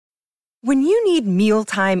When you need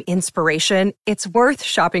mealtime inspiration, it's worth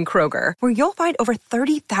shopping Kroger, where you'll find over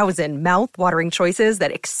 30,000 mouth-watering choices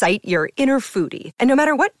that excite your inner foodie. And no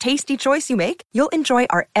matter what tasty choice you make, you'll enjoy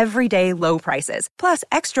our everyday low prices, plus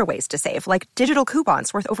extra ways to save, like digital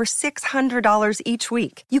coupons worth over $600 each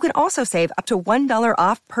week. You can also save up to $1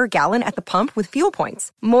 off per gallon at the pump with fuel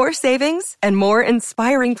points. More savings and more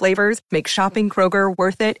inspiring flavors make shopping Kroger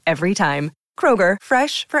worth it every time. Kroger,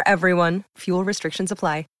 fresh for everyone. Fuel restrictions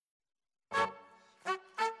apply.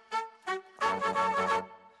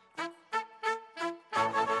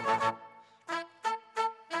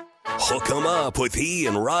 Hook 'em up with E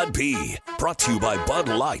and Rod B. Brought to you by Bud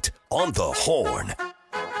Light on the Horn.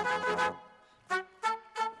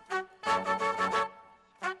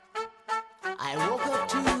 I woke up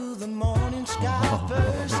to the morning sky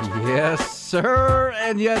first. Yes, sir,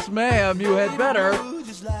 and yes, ma'am. You had better.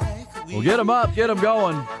 Well, get them up, get them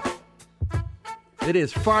going. It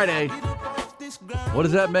is Friday. What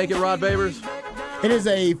does that make it, Rod Babers? It is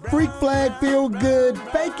a freak flag, feel good,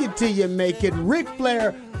 fake it till you make it. Ric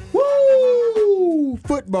Flair, woo!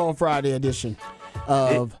 Football Friday edition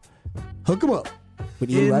of Hook 'em Up with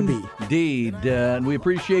EYB. Indeed, and we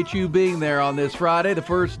appreciate you being there on this Friday, the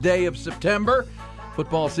first day of September.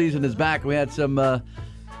 Football season is back. We had some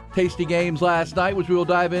tasty games last night, which we will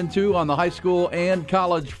dive into on the high school and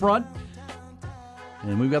college front.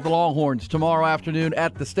 And we've got the Longhorns tomorrow afternoon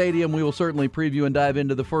at the stadium. We will certainly preview and dive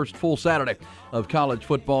into the first full Saturday of college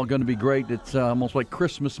football. Going to be great. It's almost like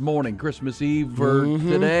Christmas morning, Christmas Eve for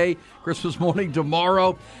today, Christmas morning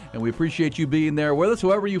tomorrow. And we appreciate you being there with us,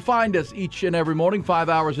 whoever you find us each and every morning, 5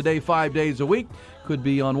 hours a day, 5 days a week. Could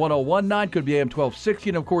be on 101.9, could be AM 1260,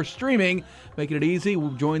 and, of course, streaming, making it easy.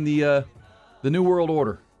 We'll join the New World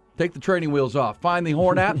Order. Take the training wheels off. Find the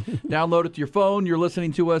Horn app. Download it to your phone. You're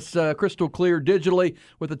listening to us crystal clear digitally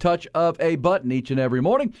with the touch of a button each and every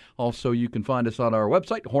morning. Also, you can find us on our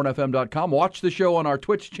website, hornfm.com. Watch the show on our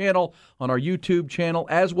Twitch channel, on our YouTube channel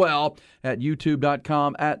as well, at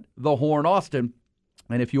youtube.com at The Horn Austin.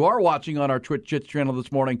 And if you are watching on our Twitch channel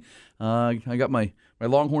this morning, I got my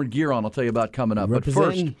Longhorn gear on. I'll tell you about coming up. But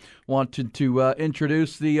first, wanted to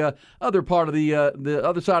introduce the other part of the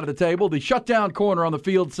other side of the table, the shutdown corner on the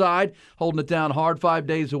field side, holding it down hard 5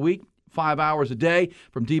 days a week, 5 hours a day,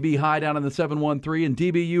 from DB High down in the 713 and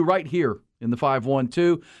DBU right here in the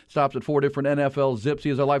 512. Stops at 4 different NFL zips. He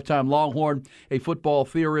is a lifetime Longhorn, a football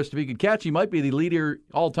theorist. If he could catch, he might be the leader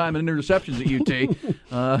all-time in interceptions at UT.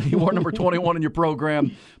 He wore number 21 in your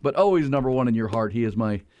program, but always number one in your heart. He is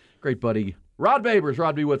my great buddy, Rod Babers.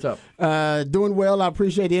 Rod B, what's up? Doing well. I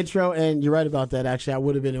appreciate the intro, and you're right about that, actually. I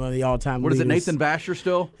would have been one of the all-time leaders. What is it, Nathan Vasher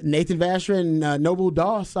still? Nathan Vasher and Noble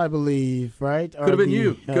Doss, I believe, right? Could have been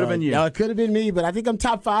you. Could have been you. It could have been me, but I think I'm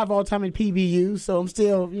top 5 all-time in PBU, so I'm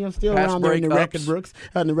still around there in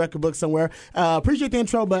the record books somewhere. Appreciate the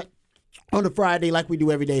intro, but on a Friday, like we do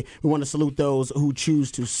every day, we want to salute those who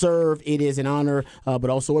choose to serve. It is an honor, but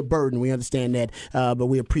also a burden. We understand that, but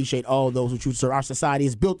we appreciate all those who choose to serve. Our society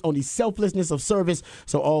is built on the selflessness of service,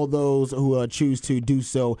 so all those who choose to do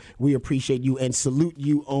so, we appreciate you and salute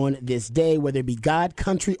you on this day, whether it be God,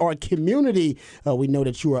 country, or community. We know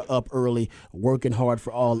that you are up early, working hard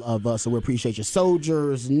for all of us, so we appreciate you.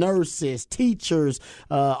 Soldiers, nurses, teachers,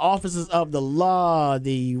 officers of the law,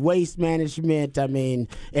 the waste management,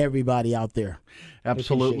 everybody out there.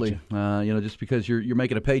 Absolutely. Just because you're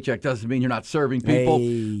making a paycheck doesn't mean you're not serving people.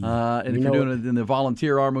 And if you're doing it in the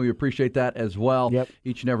volunteer army, we appreciate that as well.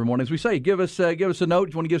 Each and every morning. As we say, give us a note.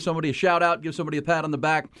 If you want to give somebody a shout out, give somebody a pat on the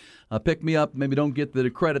back, pick me up, maybe don't get the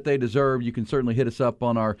credit they deserve, you can certainly hit us up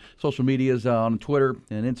on our social medias, on Twitter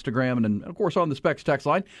and Instagram, and of course on the Specs text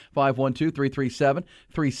line,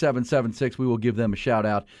 512-337-3776. We will give them a shout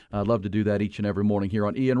out. I'd love to do that each and every morning here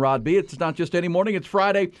on Ian Rod B. It's not just any morning, it's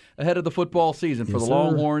Friday ahead of the football season for the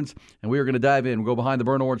Longhorns, and we are going to dive in. We'll go behind the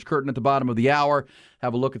burnt orange curtain at the bottom of the hour,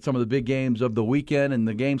 have a look at some of the big games of the weekend and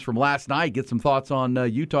the games from last night, get some thoughts on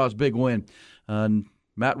Utah's big win.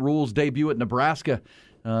 Matt Rule's debut at Nebraska.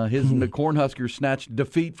 The Cornhuskers snatched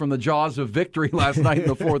defeat from the jaws of victory last night in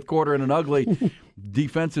the fourth quarter in an ugly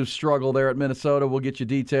defensive struggle there at Minnesota. We'll get you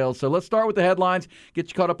details. So let's start with the headlines, get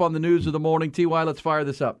you caught up on the news of the morning. TY, let's fire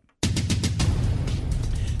this up.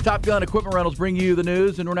 Top Gun Equipment Rentals bring you the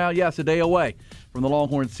news, and we're now, a day away from the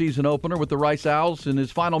Longhorns season opener with the Rice Owls in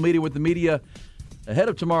his final meeting with the media Ahead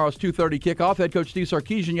of tomorrow's 2:30 kickoff, head coach Steve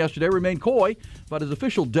Sarkisian yesterday remained coy about his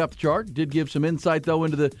official depth chart. Did give some insight, though,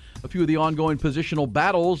 into a few of the ongoing positional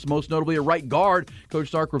battles, most notably at right guard.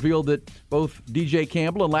 Coach Sark revealed that both DJ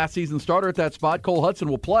Campbell and last season's starter at that spot, Cole Hudson,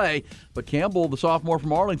 will play, but Campbell, the sophomore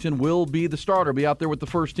from Arlington, will be the starter, be out there with the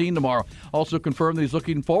first team tomorrow. Also confirmed that he's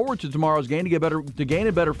looking forward to tomorrow's game to gain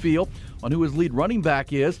a better feel on who his lead running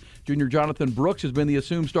back is. Junior Jonathan Brooks has been the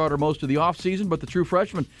assumed starter most of the offseason, but the true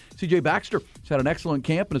freshman, C.J. Baxter, has had an excellent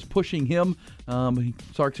camp and is pushing him.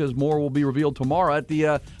 Sark says more will be revealed tomorrow. At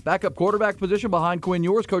the backup quarterback position behind Quinn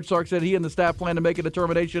Ewers, Coach Sark said he and the staff plan to make a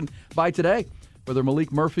determination by today whether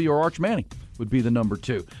Malik Murphy or Arch Manning would be the number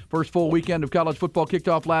 2. First full weekend of college football kicked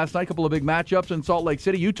off last night. A couple of big matchups in Salt Lake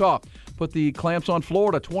City. Utah put the clamps on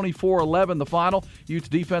Florida, 24-11 the final. Utes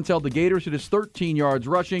defense held the Gators to just 13 yards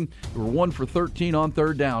rushing. They were 1 for 13 on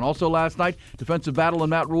third down. Also last night, defensive battle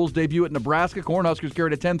in Matt Rule's debut at Nebraska. Cornhuskers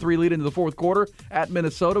carried a 10-3 lead into the fourth quarter at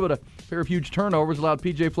Minnesota, but a pair of huge turnovers allowed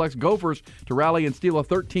PJ Fleck's Gophers to rally and steal a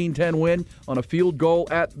 13-10 win on a field goal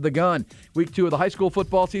at the gun. Week 2 of the high school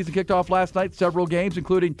football season kicked off last night. Several games,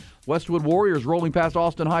 including Westwood Warriors rolling past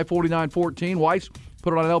Austin High 49-14. Weiss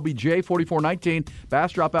put it on LBJ 44-19.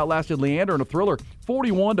 Bastrop outlasted Leander in a thriller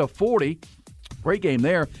 41-40. Great game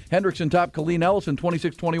there. Hendrickson topped Colleen Ellison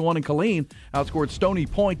 26-21, and Colleen outscored Stony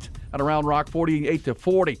Point at Round Rock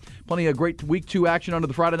 48-40. Plenty of great Week 2 action under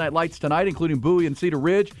the Friday night lights tonight, including Bowie and Cedar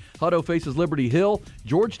Ridge. Hutto faces Liberty Hill.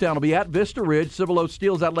 Georgetown will be at Vista Ridge. Cibolo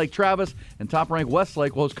Steel's at Lake Travis. And top-ranked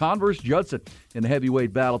Westlake will host Converse Judson in the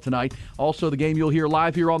heavyweight battle tonight. Also, the game you'll hear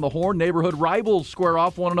live here on the Horn. Neighborhood rivals square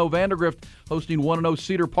off. 1-0 Vandergrift hosting 1-0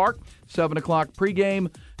 Cedar Park. 7 o'clock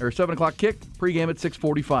pregame, or 7 o'clock kick, pregame at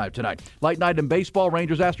 6:45 tonight. Light night in baseball,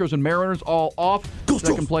 Rangers, Astros, and Mariners all off.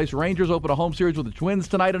 Second place Rangers open a home series with the Twins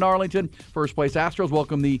tonight in Arlington. First place Astros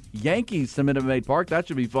welcome the Yankees to Minute Maid Park. That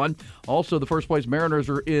should be fun. Also, the first place Mariners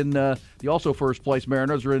are in, first place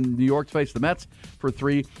Mariners are in New York to face the Mets for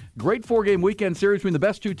 3. Great 4-game weekend series between the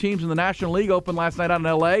best 2 teams in the National League opened last night out in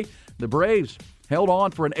L.A. The Braves held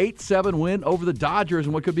on for an 8-7 win over the Dodgers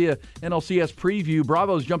in what could be a NLCS preview.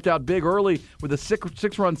 Bravos jumped out big early with a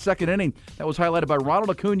 6-run second inning. That was highlighted by Ronald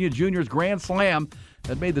Acuna Jr.'s grand slam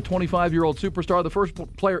that made the 25-year-old superstar the first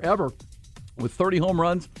player ever with 30 home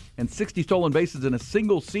runs and 60 stolen bases in a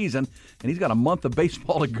single season. And he's got a month of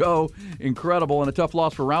baseball to go. Incredible. And a tough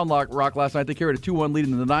loss for Round Rock last night. They carried a 2-1 lead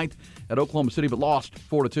in the ninth at Oklahoma City, but lost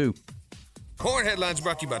 4-2. Horn Headlines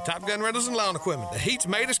brought to you by Top Gun Rentals and Lawn Equipment. The heat's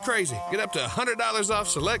made us crazy. Get up to $100 off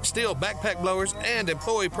select steel backpack blowers and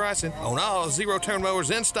employee pricing on all zero-turn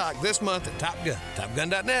mowers in stock this month at Top Gun.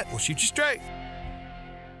 TopGun.net will shoot you straight.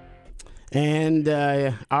 And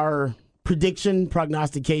our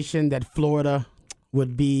prognostication that Florida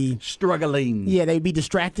would be struggling. Yeah, they'd be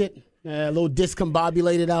distracted, a little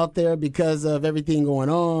discombobulated out there because of everything going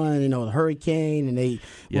on. You know, the hurricane, and they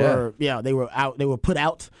were put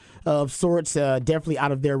out of sorts, definitely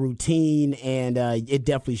out of their routine, and it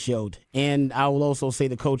definitely showed. And I will also say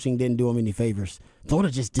the coaching didn't do them any favors.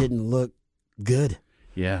 Florida just didn't look good.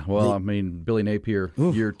 Yeah, well, Billy Napier,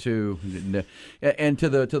 year 2. And to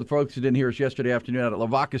the folks who didn't hear us yesterday afternoon at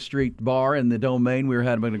Lavaca Street Bar in the Domain, we were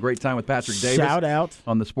having a great time with Patrick Davis. Shout out.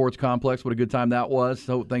 On the sports complex. What a good time that was.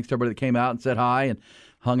 So thanks to everybody that came out and said hi and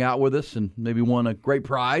hung out with us and maybe won a great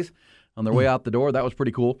prize on their way out the door. That was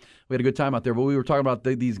pretty cool. We had a good time out there. But we were talking about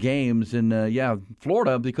these games. And,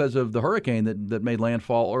 Florida, because of the hurricane that made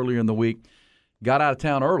landfall earlier in the week, got out of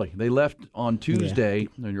town early. They left on Tuesday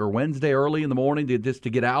or Wednesday early in the morning just to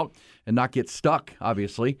get out and not get stuck,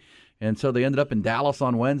 obviously. And so they ended up in Dallas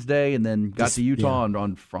on Wednesday and then got to Utah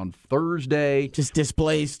on Thursday. Just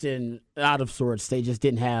displaced and out of sorts. They just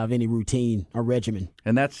didn't have any routine or regimen.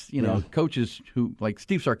 And that's, coaches who, like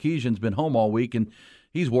Steve Sarkisian's been home all week, and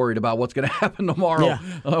he's worried about what's going to happen tomorrow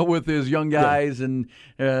with his young guys and,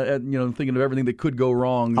 thinking of everything that could go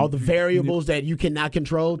wrong. All the variables that you cannot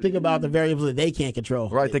control. Think about the variables that they can't control.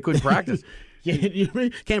 Right, they couldn't practice.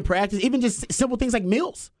 You can't practice. Even just simple things like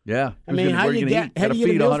meals. Yeah. How do you get a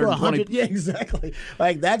meal for 100? Yeah, exactly.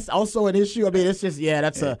 Like, that's also an issue. It's just,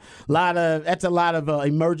 that's a lot of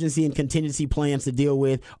emergency and contingency plans to deal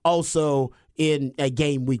with. Also in a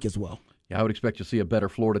game week as well. Yeah, I would expect to see a better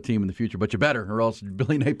Florida team in the future, but you better, or else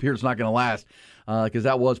Billy Napier's not going to last because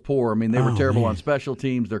that was poor. They were terrible on special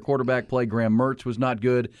teams. Their quarterback play, Graham Mertz, was not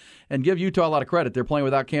good. And give Utah a lot of credit. They're playing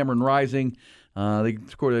without Cameron Rising. They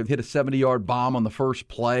hit a 70-yard bomb on the first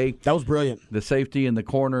play. That was brilliant. The safety in the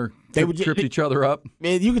corner tripped each other up.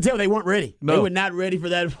 Man, you could tell they weren't ready. No. They were not ready for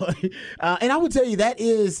that play. And I would tell you that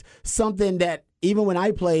is something that even when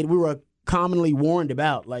I played, we were commonly warned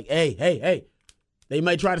about. Like, hey. They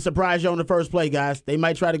might try to surprise you on the first play, guys. They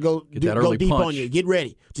might try to go deep punch on you. Get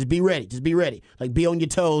ready. Just be ready. Just be ready. Like, be on your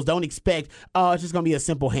toes. Don't expect, it's just going to be a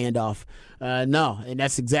simple handoff. No, and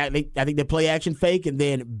that's exactly, I think the play action fake, and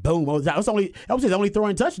then boom. That was his only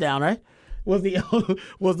throwing touchdown, right? Was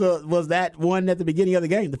that one at the beginning of the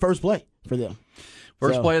game, the first play for them.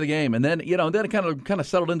 First play of the game, and then then it kind of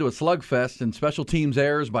settled into a slugfest, and special teams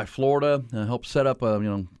errors by Florida helped set up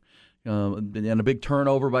and a big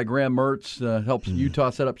turnover by Graham Mertz helps Utah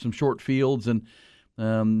set up some short fields, and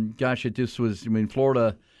it just was. I mean,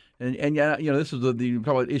 Florida, and this is the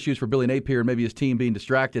probably issues for Billy Napier and maybe his team being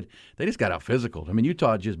distracted. They just got out physical. I mean,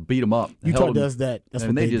 Utah just beat them up. Utah does that. That's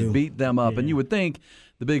what they do. They just beat them up, and you would think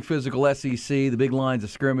the big physical SEC, the big lines of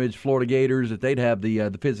scrimmage, Florida Gators, that they'd have the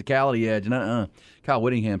physicality edge. And Kyle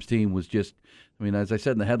Whittingham's team was just, I mean, as I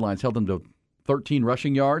said in the headlines, held them to 13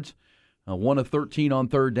 rushing yards, 1 of 13 on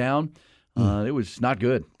third down. It was not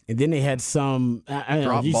good. And then they had some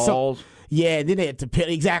drop balls. Then they had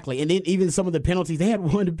to exactly. And then even some of the penalties. They had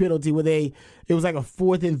one penalty where it was like a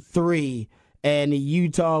 4th and 3, and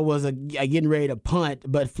Utah was getting ready to punt,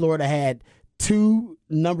 but Florida had 2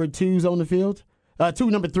 number 2s on the field.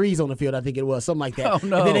 2 number 3s on the field, I think it was, something like that. Oh,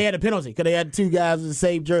 no. And then they had a penalty because they had 2 guys with the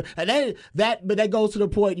same jersey. And but that goes to the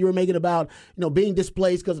point you were making about being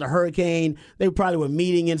displaced because of the hurricane. They probably were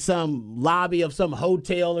meeting in some lobby of some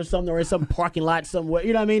hotel or something, or in some parking lot somewhere.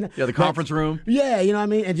 You know what I mean? Yeah, the conference room. Yeah, you know what I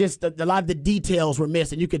mean? And just a lot of the details were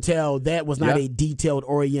missed, and you could tell that was not a detailed,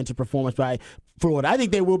 oriented performance by Florida. I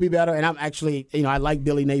think they will be better, and I'm actually, I like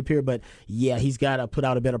Billy Napier, but yeah, he's got to put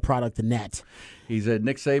out a better product than that. He's a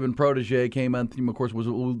Nick Saban protege, came on, of course, was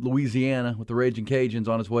Louisiana with the Raging Cajuns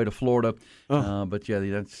on his way to Florida. But yeah,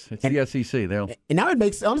 it's the SEC. And now it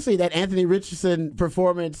makes, honestly, that Anthony Richardson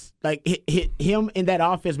performance, like him in that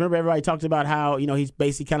offense. Remember, everybody talked about how, he's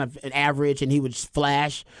basically kind of an average and he would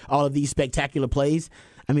flash all of these spectacular plays.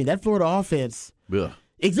 I mean, that Florida offense. Ugh.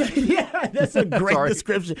 Exactly. Yeah, that's a great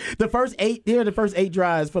description. The first 8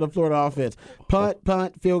 drives for the Florida offense: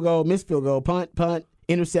 punt, field goal, missed field goal, punt,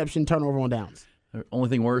 interception, turnover on downs. The only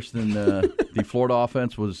thing worse than the Florida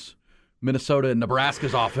offense was Minnesota and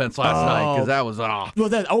Nebraska's offense last night, because that was off.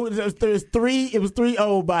 Well, it was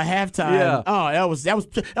 3-0 by halftime. Yeah. Oh, that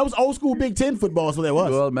was old school Big Ten football. So that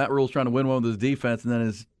was. Well, Matt Rule's trying to win one with his defense, and then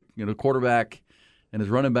his quarterback and his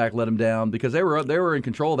running back let him down because they were in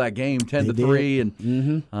control of that game, 10-3,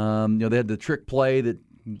 and they had the trick play that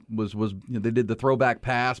was they did the throwback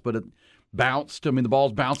pass, but it bounced. I mean, the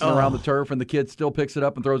ball's bouncing around the turf, and the kid still picks it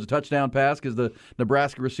up and throws a touchdown pass because the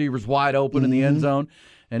Nebraska receiver's wide open in the end zone,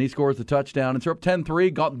 and he scores the touchdown. And so up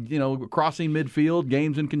 10-3, got crossing midfield,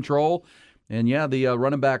 game's in control, and the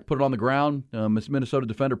running back put it on the ground. Minnesota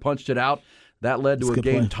defender punched it out. That led to a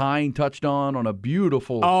game-tying touchdown on a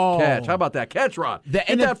beautiful catch. How about that catch, Rod?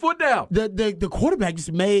 Get that foot down. The quarterback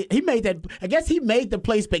just made that. I guess he made the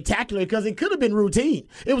play spectacular because it could have been routine.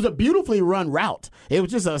 It was a beautifully run route. It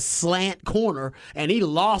was just a slant corner, and he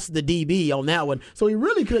lost the DB on that one. So he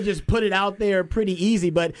really could have just put it out there pretty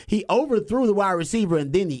easy, but he overthrew the wide receiver,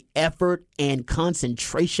 and then the effort and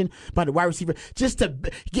concentration by the wide receiver just to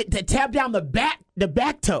tap down the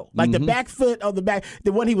back toe, like the back foot of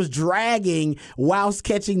the one he was dragging whilst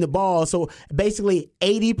catching the ball. So basically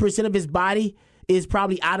 80% of his body is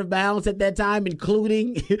probably out of bounds at that time,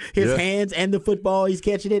 including his hands and the football. He's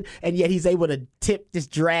catching it, and yet he's able to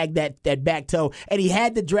drag that back toe. And he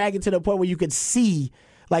had to drag it to the point where you could see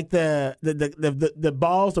like the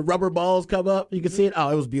balls, the rubber balls come up. You can see it. Oh,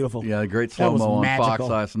 it was beautiful. Yeah, great slow-mo on Fox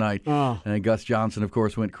last night. And Gus Johnson, of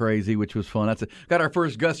course, went crazy, which was fun. Got our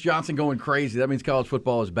first Gus Johnson going crazy. That means college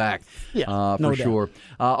football is back, for sure.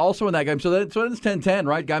 Also in that game, so it's 10-10,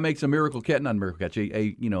 right? Guy makes a miracle catch, not a miracle catch,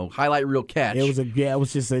 a highlight reel catch. It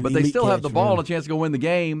was just a. But they still have the ball and a chance to go win the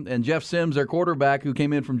game. And Jeff Sims, their quarterback, who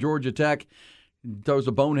came in from Georgia Tech, throws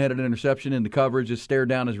a boneheaded interception into coverage, just stared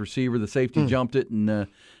down his receiver. The safety jumped it, and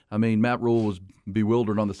Matt Rule was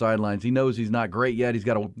bewildered on the sidelines. He knows he's not great yet. He's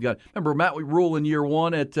got remember Matt Rule in year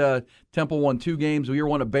 1 at Temple won 2 games. Year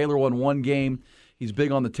 1 at Baylor won 1 game. He's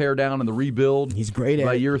big on the tear down and the rebuild. He's great at it.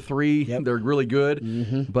 By year 3, they're really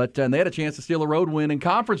good. But they had a chance to steal a road win in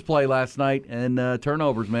conference play last night, and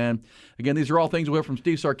turnovers, man. Again, these are all things we have from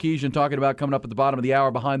Steve Sarkisian talking about coming up at the bottom of the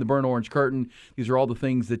hour behind the burnt orange curtain. These are all the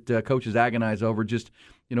things that coaches agonize over. Just,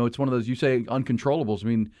 it's one of those, you say, uncontrollables. I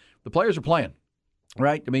mean, the players are playing,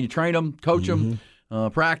 right? I mean, you train them, coach them,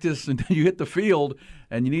 practice, and then you hit the field,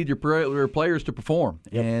 and you need your players to perform.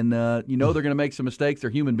 Yep. And they're going to make some mistakes.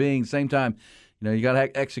 They're human beings. Same time, you got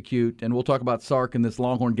to execute, and we'll talk about Sark in this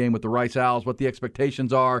Longhorn game with the Rice Owls, what the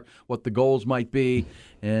expectations are, what the goals might be,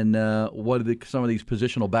 and what are some of these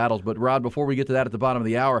positional battles. But, Rod, before we get to that at the bottom of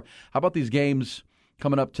the hour, how about these games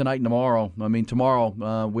coming up tonight and tomorrow. I mean, tomorrow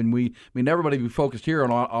everybody will be focused here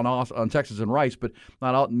on Texas and Rice, but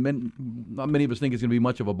not many of us think it's going to be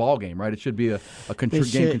much of a ball game, right? It should be a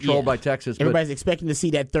game controlled by Texas. Everybody's expecting to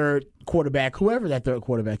see that third quarterback, whoever that third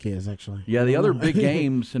quarterback is, actually. Yeah, the other big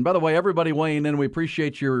games, and by the way, everybody weighing in, we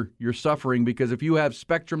appreciate your suffering, because if you have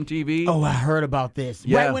Spectrum TV. Oh, I heard about this.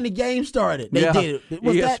 Yeah. Right when the game started, they did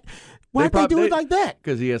it. Why'd they do it like that?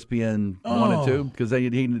 Because ESPN wanted to, because they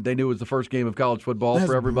knew it was the first game of college football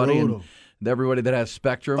for everybody, brutal. and everybody that has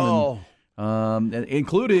Spectrum, and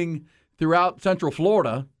including throughout Central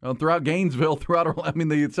Florida, throughout Gainesville,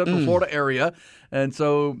 the Central Florida area, and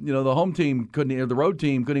so the home team the road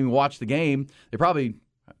team couldn't even watch the game.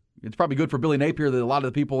 It's probably good for Billy Napier that a lot of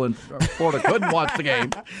the people in Florida couldn't watch the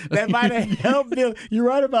game. That might have helped Bill. You're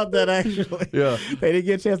right about that, actually. Yeah. They didn't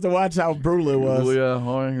get a chance to watch how brutal it was. Well,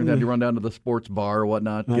 yeah. You had to run down to the sports bar or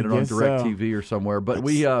whatnot, get it on DirecTV or somewhere. But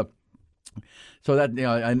so that,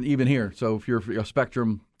 and even here, so if you're a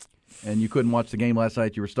Spectrum and you couldn't watch the game last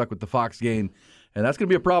night, you were stuck with the Fox game. And that's going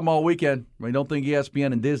to be a problem all weekend. I don't think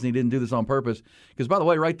ESPN and Disney didn't do this on purpose. Because, by the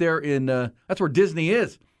way, right there that's where Disney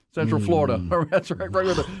is. Central Florida. That's right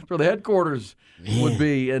where the headquarters would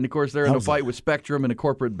be. And, of course, they're in a fight with Spectrum in a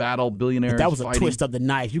corporate battle, billionaires that was a fighting. twist of the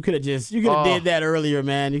knife. You could have did that earlier,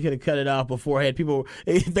 man. You could have cut it off beforehand.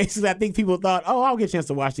 Basically, I think people thought, I'll get a chance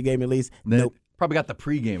to watch the game at least. Nope. Probably got the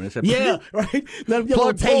pregame. And it said, right? Let them get a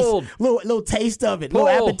little taste of it, little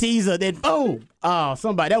appetizer. Then,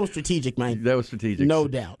 somebody. That was strategic, man. That was strategic. No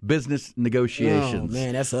doubt. This negotiations. Oh,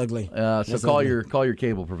 man, that's ugly. So call your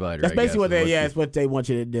cable provider. That's basically what they want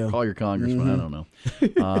you to do. Call your congressman. I don't know.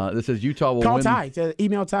 This says Utah will call win. Ty.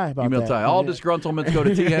 Email Ty about Email that. Ty. All disgruntlements go to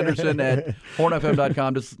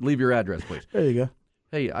thenderson@hornfm.com. Just leave your address, please. There you go.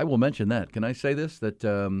 Hey, I will mention that. Can I say this? That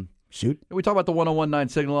shoot. We talk about the 1019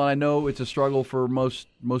 signal, and I know it's a struggle for most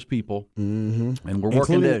people, and we're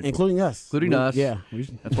working it, including us, Yeah,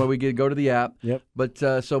 that's why we go to the app. Yep. But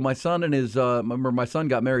so my son and his my son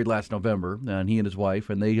got married last November, and he and his wife,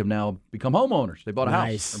 and they have now become homeowners. They bought a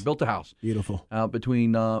house, or built a house, beautiful, out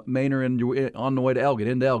between Manor and on the way to Elgin,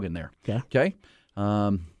 into Elgin there. Okay.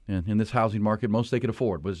 And in this housing market, most they could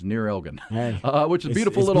afford was near Elgin, which is a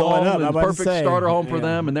beautiful little home, and perfect starter home for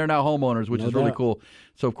them, and they're now homeowners, which is really cool.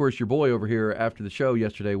 So, of course, your boy over here after the show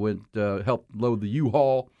yesterday went helped load the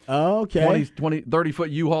U-Haul. Oh, okay. 30-foot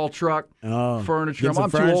U-Haul truck, furniture.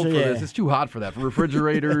 I'm too old for this. It's too hot for that.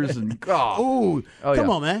 Refrigerators and come on,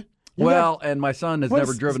 man. And my son has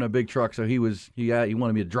never driven a big truck, so he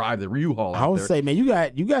wanted me to drive the U-Haul out I would there. say, man, you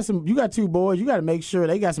got two boys. You got to make sure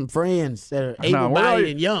they got some friends that are able-bodied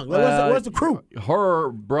and young. Where's the crew? Her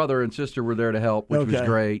brother and sister were there to help, which was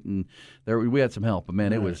great, and we had some help. But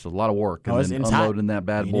man, it was a lot of work, and then unloading that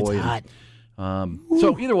bad boy. It's hot.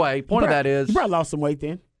 So either way, point of that is you probably lost some weight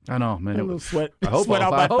then. I know, man. A little sweat. I hope sweat out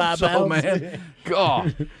by 5 so, pounds. Man.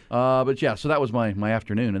 God. But yeah, so that was my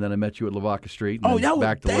afternoon, and then I met you at Lavaca Street. And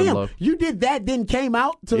back to Ludlow. You did that, then came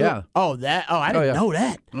out to. Yeah. I didn't know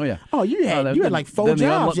that. Oh yeah. Oh, you had like 4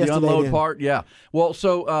 jobs yesterday. The unload part, yeah. Well,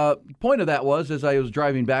 so point of that was as I was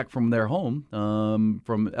driving back from their home,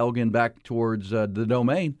 from Elgin back towards the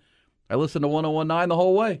Domain, I listened to 1019 the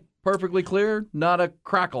whole way, perfectly clear, not a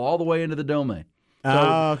crackle, all the way into the Domain.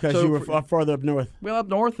 Because you were farther up north. Well, up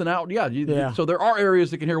north and out, yeah. So there are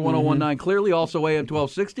areas that can hear 1019 clearly, also AM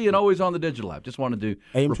 1260 and always on the digital app. Just wanted to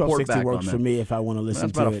AM report back on that. AM 1260 works for me if I want to listen to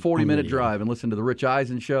it. That's about a 40-minute drive and listen to the Rich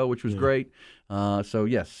Eisen show, which was great. So,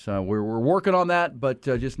 yes, we're working on that, but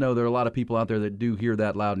just know there are a lot of people out there that do hear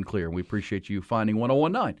that loud and clear. We appreciate you finding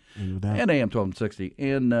 1019 and AM 1260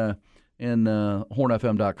 and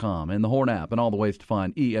hornfm.com and the Horn app and all the ways to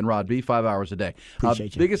find E and Rod B 5 hours a day.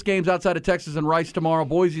 Appreciate you. Biggest games outside of Texas and Rice tomorrow.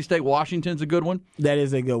 Boise State, Washington's a good one. That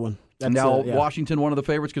is a good one. Washington, one of the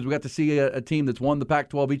favorites because we got to see a team that's won the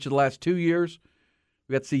Pac-12 each of the last 2 years.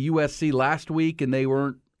 We got to see USC last week, and they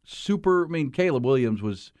weren't super. I mean, Caleb Williams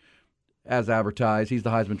was as advertised. He's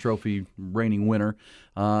the Heisman Trophy reigning winner.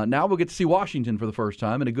 Now we'll get to see Washington for the first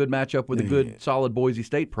time in a good matchup with a good, solid Boise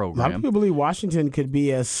State program. A lot of people believe Washington could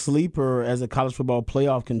be a sleeper as a college football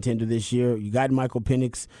playoff contender this year. You got Michael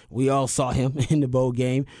Penix. We all saw him in the bowl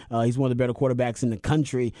game. He's one of the better quarterbacks in the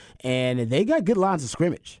country, and they got good lines of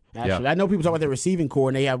scrimmage. Actually, I know people talk about their receiving core,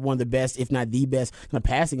 and they have one of the best, if not the best,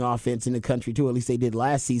 passing offense in the country, too. At least they did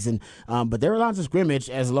last season. But their lines of scrimmage,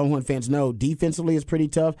 as Longhorn fans know, defensively is pretty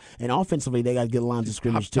tough, and offensively they got good lines of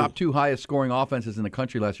scrimmage, too. Top 2 highest scoring offenses in the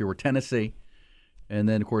country last year were Tennessee And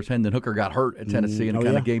then, of course, Hendon Hooker got hurt at Tennessee and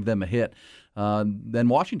kind of gave them a hit. Then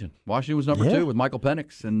Washington. Washington was number 2 with Michael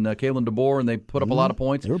Penix and Kalen DeBoer, and they put up a lot of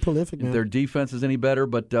points. They were prolific, man. If their defense is any better,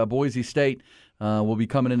 but Boise State will be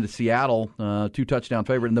coming into Seattle, 2-touchdown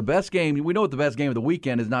favorite. And the best game, we know what the best game of the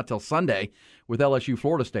weekend is not till Sunday with LSU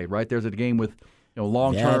Florida State, right? There's a game with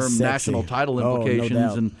long-term national title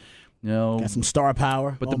implications and got some star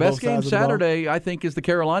power. But the best game Saturday, I think, is the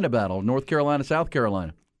Carolina battle, North Carolina, South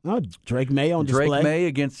Carolina. Oh, Drake May on display. Drake May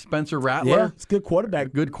against Spencer Rattler. Yeah, it's a good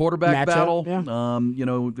quarterback. Good quarterback battle. Yeah.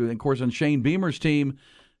 Of course, on Shane Beamer's team,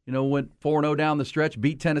 went 4-0 down the stretch,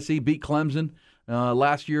 beat Tennessee, beat Clemson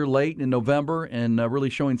last year late in November, and really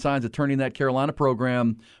showing signs of turning that Carolina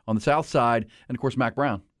program on the south side. And, of course, Mac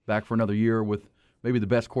Brown back for another year with maybe the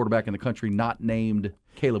best quarterback in the country, not named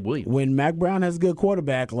Caleb Williams. When Mac Brown has a good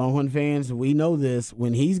quarterback, Longhorn fans, we know this.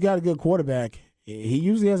 When he's got a good quarterback, he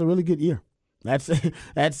usually has a really good year. That's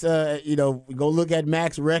go look at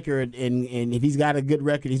Mac's record, and if he's got a good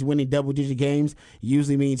record, he's winning double-digit games,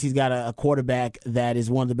 usually means he's got a quarterback that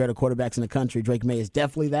is one of the better quarterbacks in the country. Drake May is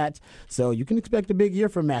definitely that. So you can expect a big year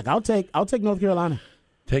from Mac. I'll take North Carolina.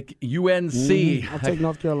 Take UNC. I'll take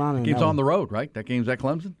North Carolina. Game's on the road, right? That game's at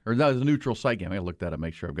Clemson? Or that was a neutral site game. I got to look that up,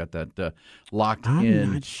 make sure I've got that locked in.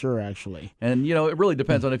 I'm not sure, actually. And, it really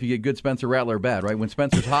depends on if you get good Spencer Rattler or bad, right? When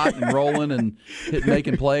Spencer's hot and rolling and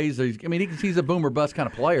making plays, he's a boom or bust kind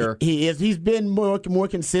of player. He is. He's been more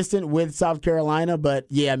consistent with South Carolina, but,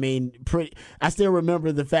 yeah, I still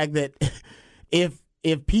remember the fact that if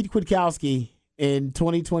Pete Kwiatkowski in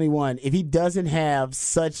 2021, if he doesn't have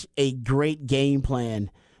such a great game plan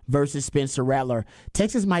versus Spencer Rattler,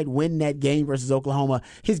 Texas might win that game versus Oklahoma.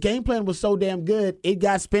 His game plan was so damn good, it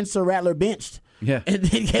got Spencer Rattler benched. Yeah, and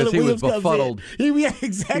then Caleb Williams was befuddled. Yeah,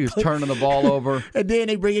 exactly. He was turning the ball over. And then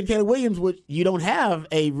they bring in Caleb Williams, which you don't have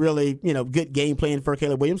a really good game plan for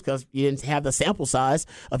Caleb Williams because you didn't have the sample size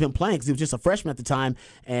of him playing because he was just a freshman at the time,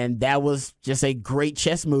 and that was just a great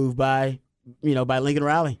chess move by Lincoln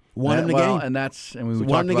Riley. Won him the game. And we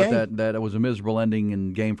talked about that it was a miserable ending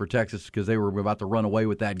in game for Texas because they were about to run away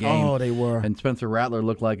with that game. Oh, they were. And Spencer Rattler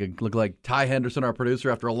looked like Ty Henderson, our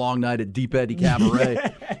producer, after a long night at Deep Eddy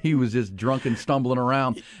Cabaret. He was just drunk and stumbling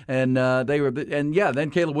around. And then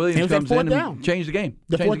Caleb Williams comes in and changed the game.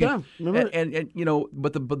 The fourth down. Remember?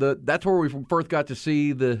 But that's where we first got to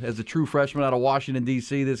see as a true freshman out of Washington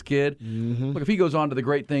D.C. this kid. Mm-hmm. Look, if he goes on to the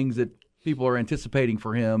great things that people are anticipating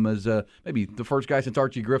for him as maybe the first guy since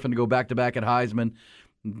Archie Griffin to go back-to-back at Heisman,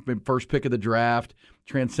 first pick of the draft,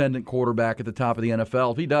 transcendent quarterback at the top of the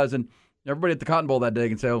NFL. If he doesn't, everybody at the Cotton Bowl that day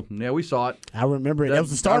can say, oh, yeah, we saw it. I remember it. That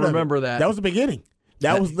was the start I remember of it. that. That was the beginning.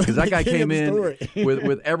 That was because that guy came in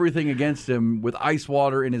with everything against him, with ice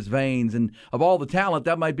water in his veins, and of all the talent,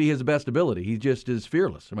 that might be his best ability. He just is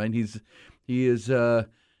fearless. I mean, he's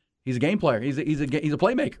a game player. He's a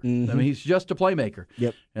playmaker. Mm-hmm. He's just a playmaker.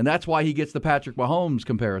 Yep. And that's why he gets the Patrick Mahomes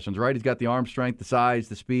comparisons, right? He's got the arm strength, the size,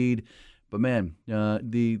 the speed. But, man,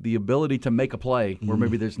 the ability to make a play where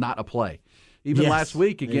maybe there's not a play. Even last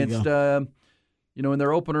week against, in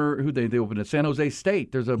their opener, they opened at San Jose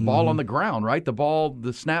State, there's a ball on the ground, right?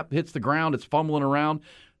 The snap hits the ground, it's fumbling around.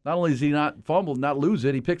 Not only does he not fumble, not lose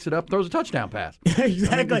it, he picks it up, throws a touchdown pass.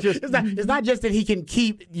 Exactly. It's not just that he can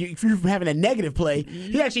keep you from having a negative play.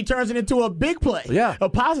 He actually turns it into a big play. Yeah. A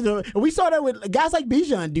positive. And we saw that with guys like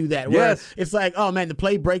Bijan do that. Where it's like, oh, man, the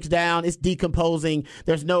play breaks down. It's decomposing.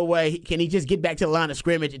 There's no way. Can he just get back to the line of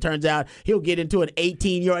scrimmage? It turns out he'll get into an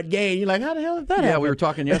 18-yard gain. You're like, how the hell did that happen? Yeah, we were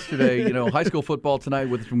talking yesterday, high school football tonight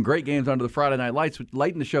with some great games under the Friday Night Lights.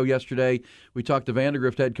 Late in the show yesterday, we talked to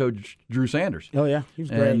Vandergrift head coach Drew Sanders. Oh, yeah. He was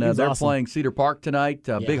great. And they're playing Cedar Park tonight.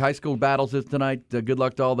 Big high school battles tonight. Good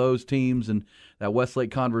luck to all those teams. And that Westlake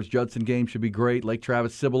Converse Judson game should be great. Lake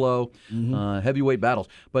Travis Cibolo, heavyweight battles.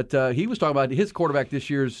 But he was talking about his quarterback this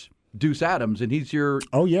year's Deuce Adams, and he's your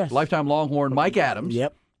lifetime Longhorn Mike Adams.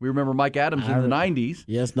 Yep. We remember Mike Adams in the 90s.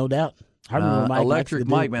 Yes, no doubt. I remember Mike. Electric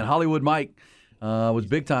Mike, man. Hollywood Mike was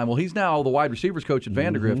big time. Well, he's now the wide receivers coach at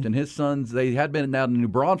Vandergrift, and his sons, they had been out in New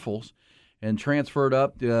Braunfels and transferred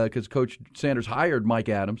up because Coach Sanders hired Mike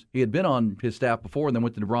Adams. He had been on his staff before and then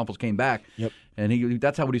went to New Braunfels, came back. Yep. And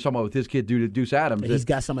that's what he's talking about with his kid, Deuce Adams. He's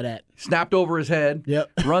got some of that. Snapped over his head,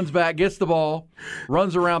 runs back, gets the ball,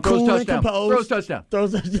 runs around, cool throws touchdown.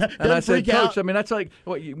 Throws touchdown. And I said, Coach, that's like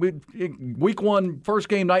week one, first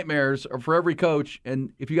game nightmares are for every coach.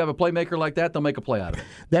 And if you have a playmaker like that, they'll make a play out of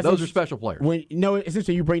it. Those are special players. It's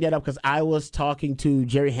interesting you bring that up because I was talking to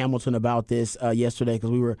Jerry Hamilton about this yesterday because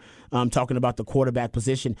we were talking about the quarterback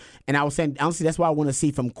position. And I was saying, honestly, that's why I want to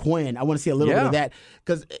see from Quinn. I want to see a little bit of that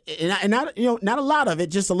because, not not a lot of it,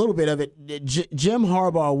 just a little bit of it. Jim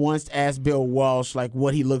Harbaugh once asked Bill Walsh like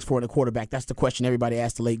what he looks for in a quarterback. That's the question everybody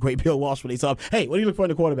asked the late great Bill Walsh when they saw him. Hey, what do you look for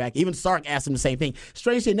in a quarterback? Even Sark asked him the same thing.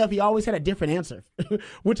 Strangely enough, he always had a different answer,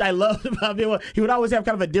 which I loved about Bill. He would always have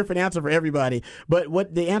kind of a different answer for everybody. But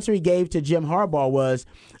what the answer he gave to Jim Harbaugh was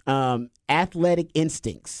athletic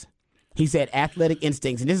instincts. He said athletic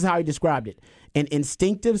instincts, and this is how he described it. An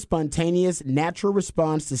instinctive, spontaneous, natural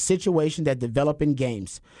response to situations that develop in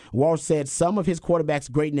games. Walsh said some of his quarterback's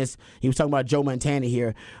greatness, he was talking about Joe Montana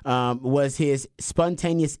here, was his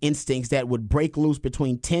spontaneous instincts that would break loose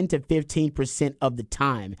between 10 to 15% of the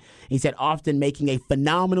time. He said often making a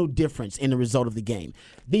phenomenal difference in the result of the game.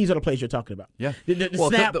 These are the plays you're talking about. Yeah. The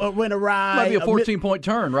snap went awry. Might be a 14-point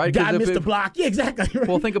turn, right? Guy missed the block. Yeah, exactly. Right.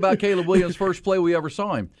 Well, think about Caleb Williams' first play we ever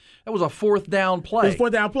saw him. That was a fourth down play. It was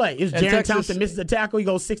fourth down play. It was Jaron Thompson misses the tackle. He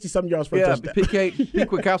goes 60-something yards for a touchdown. Pete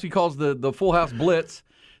Kwiatkowski calls the full house blitz.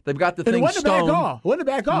 They've got the thing stoned. It wasn't a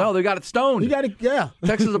bad call. No, they got it stoned.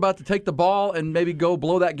 Texas is about to take the ball and maybe go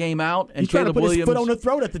blow that game out. And he's trying to put his foot on the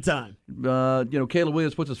throat at the time. Caleb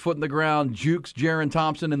Williams puts his foot in the ground, jukes Jaron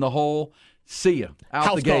Thompson in the hole. See ya.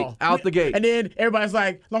 Out the gate. And then everybody's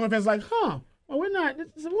like, Longhorn fans like, well,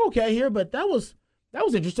 we're okay here, but that was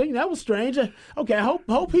interesting. That was strange. Okay, I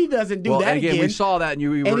hope he doesn't do that again. We saw that,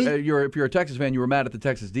 and if you're a Texas fan, you were mad at the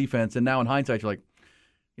Texas defense, and now in hindsight, you're like,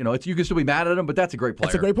 you can still be mad at him, but that's a great player.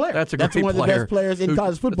 That's a great player. That's one of the best players in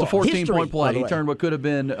college football. It's a 14-point play. He turned what could have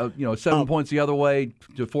been 7 points the other way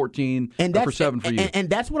to 14 for 7 for you. And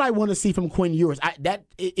that's what I want to see from Quinn Ewers.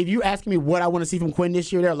 If you're asking me what I want to see from Quinn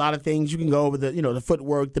this year, there are a lot of things you can go over the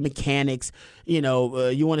footwork, the mechanics. You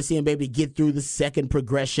want to see him maybe get through the second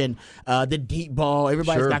progression, the deep ball.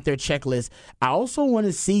 Everybody's got their checklist. I also want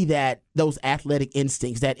to see those athletic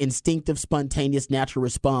instincts, that instinctive, spontaneous, natural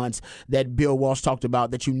response that Bill Walsh talked about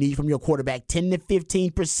that you need from your quarterback 10 to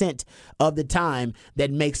 15% of the time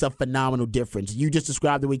that makes a phenomenal difference. You just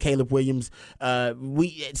described it with Caleb Williams. There are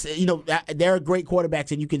great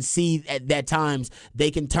quarterbacks, and you can see at times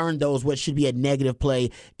they can turn what should be a negative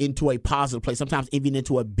play into a positive play, sometimes even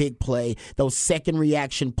into a big play. Those second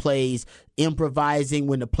reaction plays, improvising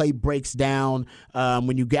when the play breaks down,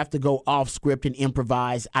 when you have to go off script and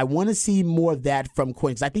improvise. I want to see more of that from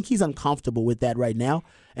Quinn, because I think he's uncomfortable with that right now.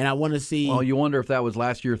 And I want to see. Well, you wonder if that was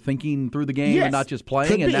last year thinking through the game and not just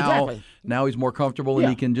playing. And now he's more comfortable and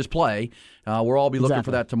he can just play. We'll all be looking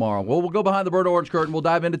for that tomorrow. Well, we'll go behind the burnt orange curtain. We'll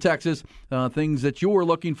dive into Texas. Things that you were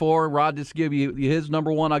looking for. Rod just give you his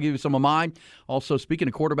number one. I'll give you some of mine. Also, speaking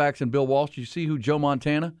of quarterbacks and Bill Walsh, did you see who Joe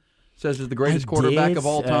Montana says is the greatest quarterback of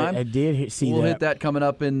all time? I did see that. We'll hit that coming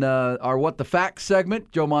up in our What the Facts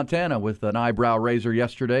segment. Joe Montana with an eyebrow raiser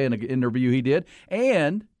yesterday in an interview he did.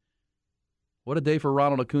 And what a day for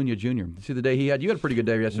Ronald Acuna Jr. You see the day he had? You had a pretty good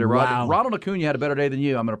day yesterday, Rod. Wow. Ronald Acuna had a better day than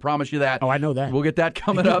you. I'm going to promise you that. Oh, I know that. We'll get that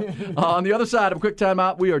coming up. On the other side of a quick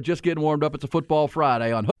timeout, we are just getting warmed up. It's a Football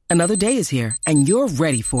Friday on Another day is here, and you're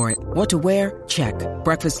ready for it. What to wear? Check.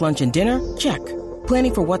 Breakfast, lunch, and dinner? Check.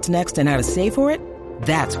 Planning for what's next and how to save for it?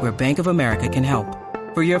 That's where Bank of America can help.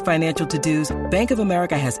 For your financial to-dos, Bank of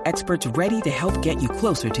America has experts ready to help get you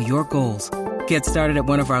closer to your goals. Get started at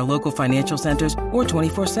one of our local financial centers or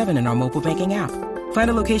 24/7 in our mobile banking app. Find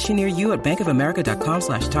a location near you at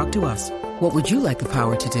bankofamerica.com/talktous. What would you like the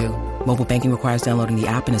power to do? Mobile banking requires downloading the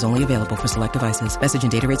app and is only available for select devices. Message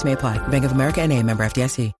and data rates may apply. Bank of America N.A., member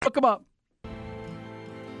FDIC. Look them up.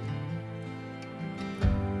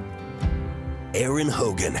 Aaron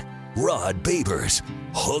Hogan, Rod Babers,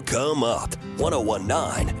 Hook 'em Up,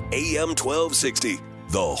 1019 AM 1260,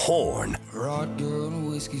 The Horn. Rod girl,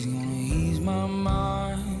 whiskey's gonna ease my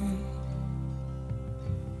mind.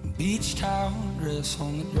 Beach towel dress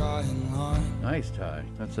on the drying line. Nice tie.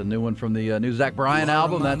 That's a new one from the new Zach Bryan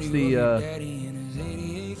album. That's the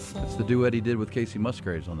duet he did with Casey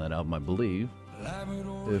Musgraves on that album, I believe.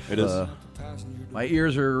 If it is. My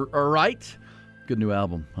ears are right. Good new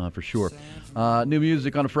album, for sure. New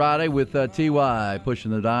music on a Friday with T.Y.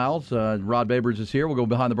 pushing the dials. Rod Babers is here. We'll go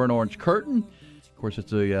behind the burnt orange curtain. Of course,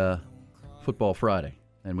 it's a Football Friday,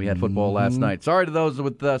 and we had football last night. Sorry to those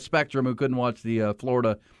with Spectrum who couldn't watch the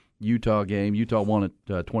Florida-Utah game. Utah won it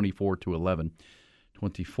 24-11.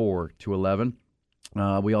 24-11.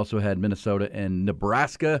 We also had Minnesota and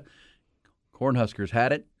Nebraska. Cornhuskers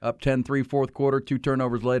had it, up 10-3 fourth quarter. 2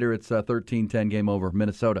 turnovers later, it's 13-10 game over.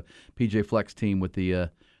 Minnesota, PJ Fleck's team with the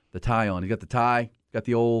tie on. He got the tie, got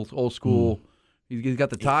the old school. He's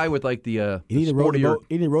got the tie with like the you need to row the boat.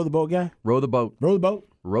 You need to row the boat, guy. Row the boat. Row the boat.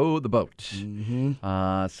 Row the boat.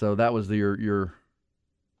 Mm-hmm. So that was your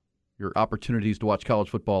opportunities to watch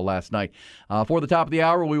college football last night. For the top of the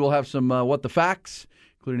hour, we will have some What the Facts.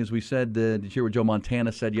 including, as we said, did you hear what Joe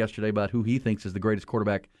Montana said yesterday about who he thinks is the greatest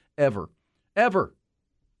quarterback ever? Ever.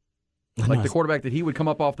 Like the quarterback that he would come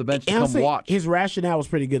up off the bench to come watch. His rationale was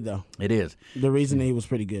pretty good, though. It is. The reasoning he was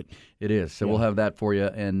pretty good. It is. So we'll have that for you.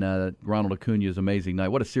 And Ronald Acuna's amazing night.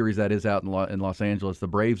 What a series that is out in Los Angeles. The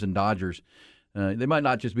Braves and Dodgers. They might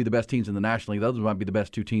not just be the best teams in the National League. Those might be the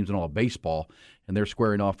best two teams in all of baseball. And they're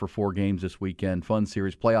squaring off for 4 games this weekend. Fun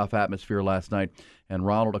series. Playoff atmosphere last night. And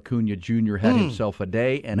Ronald Acuna Jr. had himself a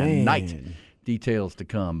day and a night. Details to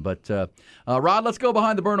come. But, Rod, let's go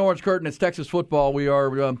behind the burnt orange curtain. It's Texas football. We are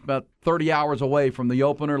about 30 hours away from the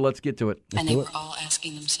opener. Let's get to it. And they were all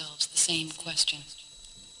asking themselves the same question.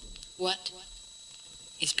 What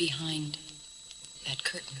is behind that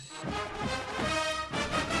curtain?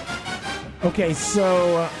 Okay,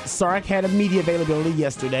 so Sark had a media availability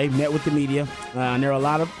yesterday, met with the media, and there are a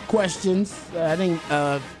lot of questions. I think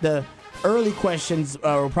the early questions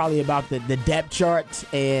were probably about the depth chart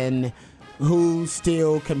and who's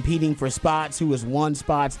still competing for spots, who has won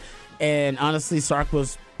spots. And honestly, Sark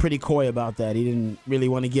was pretty coy about that. He didn't really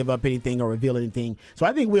want to give up anything or reveal anything. So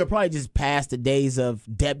I think we'll probably just pass the days of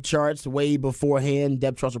depth charts way beforehand.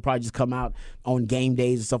 Depth charts will probably just come out on game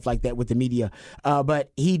days and stuff like that with the media.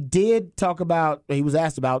 But he did talk about, he was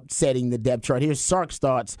asked about setting the depth chart. Here's Sark's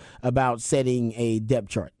thoughts about setting a depth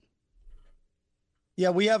chart. Yeah,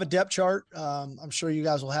 we have a depth chart. I'm sure you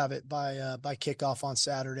guys will have it by kickoff on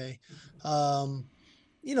Saturday.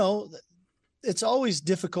 It's always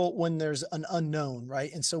difficult when there's an unknown,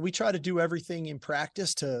 right? And so we try to do everything in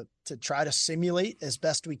practice to try to simulate as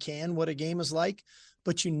best we can what a game is like,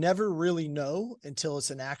 but you never really know until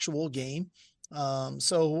it's an actual game.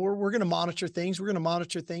 So we're going to monitor things. We're going to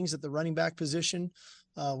monitor things at the running back position.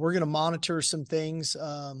 We're going to monitor some things,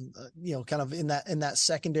 kind of in that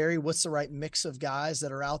secondary. What's the right mix of guys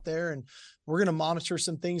that are out there? And we're going to monitor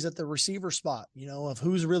some things at the receiver spot, of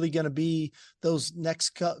who's really going to be those next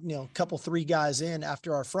couple 3 guys in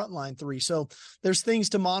after our frontline 3. So there's things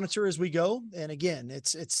to monitor as we go. And again,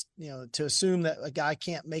 it's to assume that a guy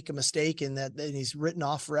can't make a mistake and that he's written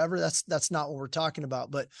off forever. That's not what we're talking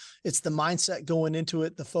about, but it's the mindset going into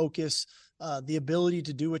it, the focus, the ability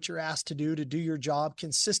to do what you're asked to do your job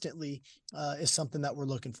consistently is something that we're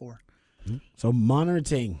looking for. So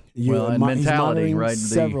monitoring, and mentality, right?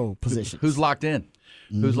 Several positions. Who's locked in?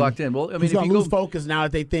 Mm-hmm. Who's locked in? Well, I mean, who's going to lose focus now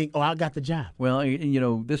that they think, I got the job? Well,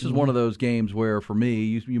 this is one of those games where, for me,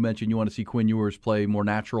 you mentioned you want to see Quinn Ewers play more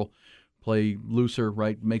natural, play looser,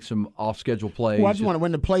 right? Make some off-schedule plays. Well, I just want to,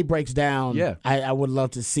 when the play breaks down, I would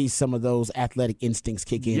love to see some of those athletic instincts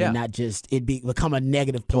kick in and not just become a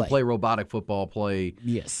negative play. Don't play robotic football, play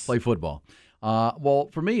football. Well,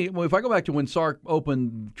 for me, if I go back to when Sark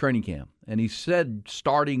opened training camp, and he said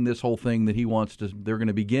starting this whole thing that he wants to, they're going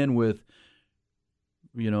to begin with,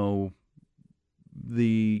 the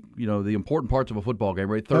important parts of a football game,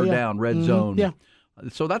 right? Third down, red zone. Yeah.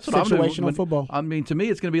 So that's what I'm doing. Situational football. I mean, to me,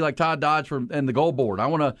 it's going to be like Todd Dodge and the goal board.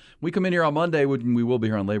 We come in here on Monday. We will be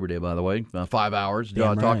here on Labor Day, by the way, 5 hours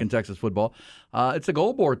talking Texas football. It's a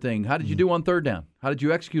goal board thing. How did you do on third down? How did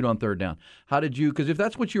you execute on third down? Because if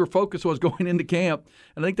that's what your focus was going into camp,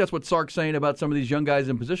 and I think that's what Sark's saying about some of these young guys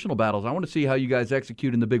in positional battles, I want to see how you guys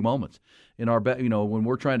execute in the big moments. In our, when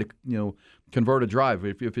we're trying to, convert a drive.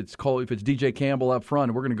 If it's DJ Campbell up front,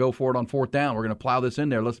 and we're going to go for it on 4th down, we're going to plow this in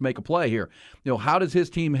there. Let's make a play here. How does his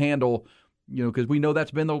team handle? Because we know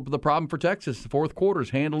that's been the problem for Texas. The fourth quarter's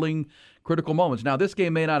handling critical moments. Now, this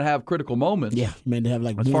game may not have critical moments. Yeah, may have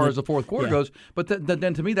as far as the fourth quarter goes. But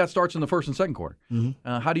then to me, that starts in the first and second quarter.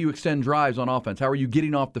 Mm-hmm. How do you extend drives on offense? How are you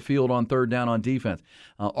getting off the field on third down on defense?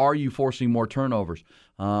 Are you forcing more turnovers?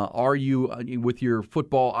 Are you, with your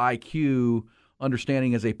football IQ,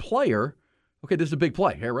 understanding as a player, okay, this is a big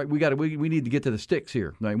play, right? We need to get to the sticks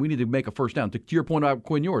here. Right? We need to make a first down. To your point about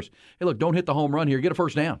Quinn Ewers, hey, look, don't hit the home run here. Get a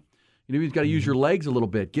first down. You've got to use your legs a little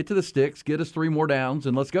bit. Get to the sticks, get us 3 more downs,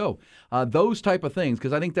 and let's go. Those type of things,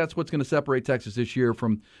 because I think that's what's going to separate Texas this year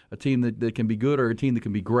from a team that can be good or a team that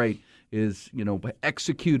can be great, is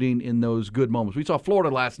executing in those good moments. We saw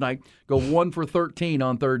Florida last night go 1 for 13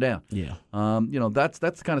 on third down. Yeah. That's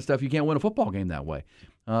the kind of stuff you can't win a football game that way.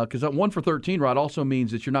 Because that 1 for 13, Rod, also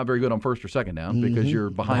means that you're not very good on first or second down because you're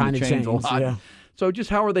behind the chains a lot. Yeah. So just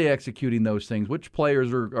how are they executing those things? Which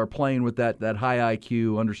players are playing with that high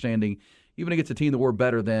IQ, understanding, even against a team that we're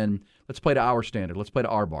better than, let's play to our standard. Let's play to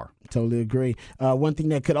our bar. Totally agree. One thing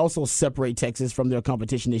that could also separate Texas from their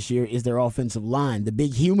competition this year is their offensive line, the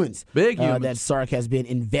big humans. That Sark has been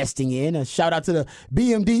investing in. A shout out to the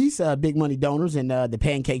BMDs, big money donors, and the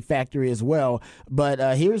Pancake Factory as well.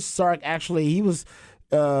 But here's Sark. Actually, he was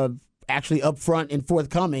actually up front and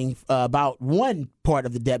forthcoming about one part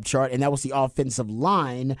of the depth chart, and that was the offensive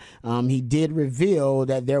line. He did reveal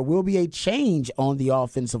that there will be a change on the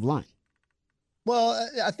offensive line. Well,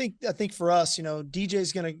 I think for us,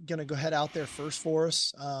 DJ's gonna go head out there first for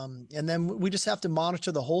us, and then we just have to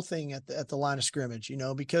monitor the whole thing at the line of scrimmage,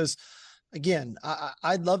 because again,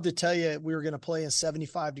 I'd love to tell you we were going to play in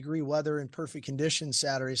 75-degree weather in perfect conditions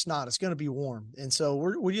Saturday. It's not. It's going to be warm, and so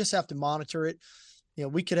we just have to monitor it.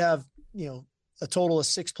 We could have a total of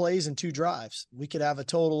 6 plays and 2 drives. We could have a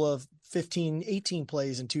total of 15, 18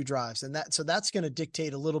 plays and 2 drives. And that's going to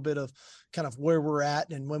dictate a little bit of kind of where we're at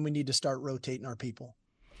and when we need to start rotating our people.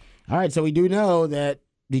 All right. So we do know that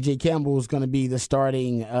DJ Campbell is going to be the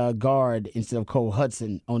starting guard instead of Cole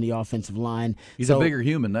Hudson on the offensive line. He's a bigger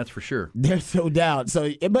human, that's for sure. There's no doubt.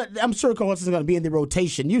 But I'm sure Cole Hudson is going to be in the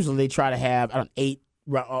rotation. Usually they try to have 8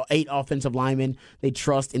 offensive linemen they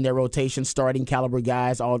trust in their rotation, starting caliber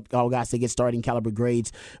guys, all guys that get starting caliber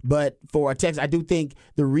grades. But for Texas, I do think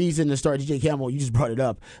the reason to start DJ Campbell, you just brought it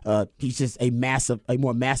up, he's just a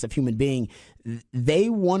more massive human being. They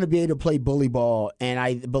want to be able to play bully ball, and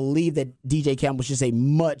I believe that DJ Campbell's just a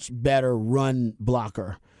much better run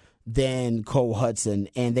blocker than Cole Hudson,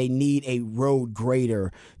 and they need a road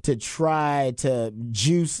grader to try to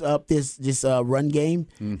juice up this run game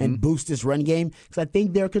and boost this run game, because I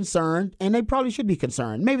think they're concerned, and they probably should be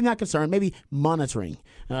concerned. Maybe not concerned, maybe monitoring.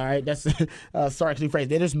 All right, that's sarcastic phrase.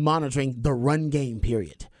 They're just monitoring the run game,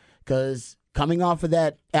 period, because coming off of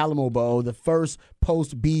that Alamo Bowl, the first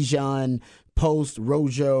post-Bijan,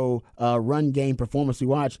 post-Rojo run game performance we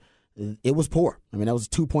watched, it was poor. I mean, that was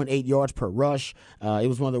 2.8 yards per rush. It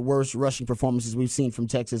was one of the worst rushing performances we've seen from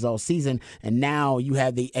Texas all season. And now you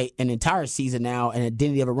have an entire season now, an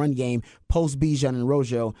identity of a run game, post-Bijan and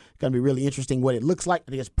Rojo. Going to be really interesting what it looks like.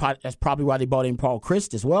 I think that's probably why they brought in Paul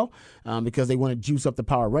Chryst as well, because they want to juice up the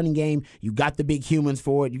power running game. You got the big humans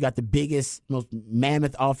for it. You got the biggest, most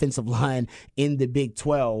mammoth offensive line in the Big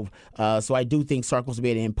 12. So I do think Sark wants to be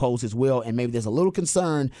able to impose his will, and maybe there's a little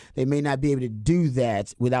concern they may not be able to do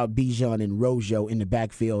that without Bijan and Rojo in the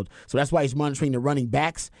backfield. So that's why he's monitoring the running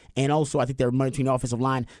backs, and also I think they're monitoring the offensive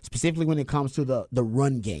line, specifically when it comes to the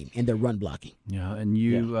run game and their run blocking. Yeah, and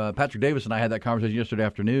Patrick Davis and I had that conversation yesterday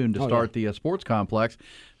afternoon to start the sports complex,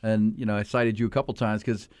 and I cited you a couple times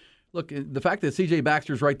because, look, the fact that C.J.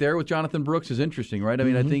 Baxter's right there with Jonathan Brooks is interesting, right? I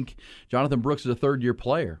mean, I think Jonathan Brooks is a third-year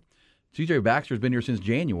player. C.J. Baxter's been here since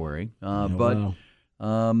January, and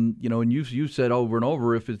you said over and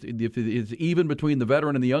over, if it's even between the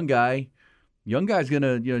veteran and the young guy's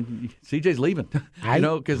gonna, CJ's leaving,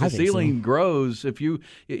 because the ceiling grows. If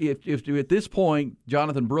at this point,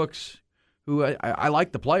 Jonathan Brooks, who I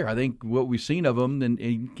like the player, I think what we've seen of him, and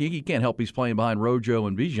he can't help he's playing behind Rojo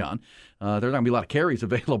and Bijan. There's not going to be a lot of carries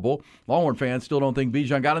available. Longhorn fans still don't think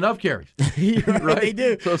Bijan got enough carries. Right? They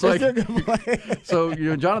do. So it's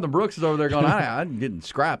like, Jonathan Brooks is over there going, I'm getting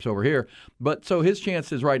scraps over here. But so his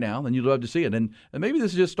chance is right now, and you'd love to see it. And maybe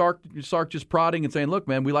this is just Sark just prodding and saying, look,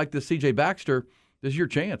 man, we like this C.J. Baxter. This is your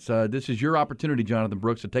chance. This is your opportunity, Jonathan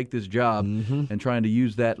Brooks, to take this job and trying to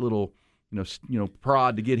use that little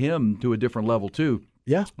prod to get him to a different level too.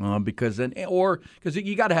 Yeah. Because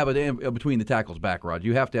you got to have a between the tackles back, Rod.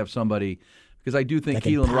 You have to have somebody, because I do think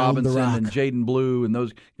Keelan Robinson and Jaden Blue and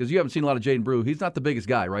those, because you haven't seen a lot of Jaden Blue. He's not the biggest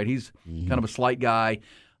guy, right? He's kind of a slight guy.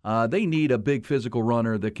 They need a big physical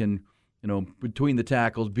runner that can, between the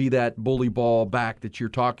tackles, be that bully ball back that you're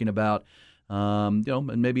talking about.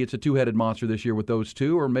 And maybe it's a two-headed monster this year with those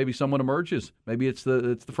two, or maybe someone emerges. Maybe it's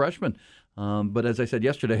the freshman. But as I said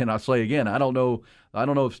yesterday, and I'll say again, I don't know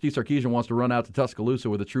if Steve Sarkisian wants to run out to Tuscaloosa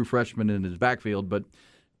with a true freshman in his backfield, but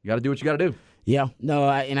you got to do what you got to do. Yeah, no,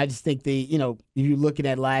 and I just think if you're looking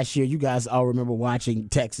at last year, you guys all remember watching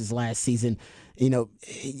Texas last season.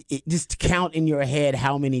 Just count in your head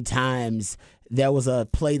how many times there was a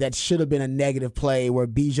play that should have been a negative play where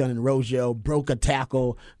Bijan and Rojo broke a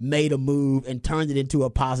tackle, made a move, and turned it into a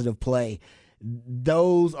positive play.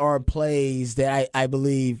 Those are plays that I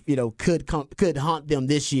believe could haunt them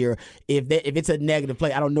this year. If it's a negative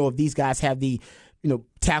play, I don't know if these guys have the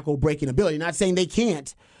tackle breaking ability. Not saying they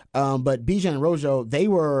can't, but Bijan and Rojo, they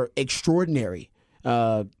were extraordinary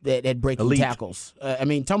at breaking elite tackles. I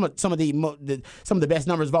mean, some of the best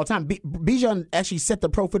numbers of all time. Bijan actually set the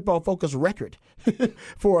Pro Football Focus record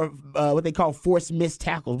for what they call forced missed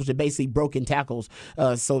tackles, which are basically broken tackles.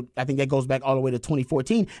 So I think that goes back all the way to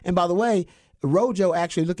 2014. And by the way, Rojo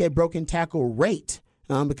actually, look at broken tackle rate,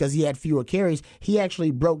 because he had fewer carries. He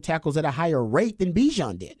actually broke tackles at a higher rate than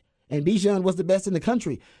Bijan did. And Bijan was the best in the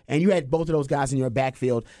country. And you had both of those guys in your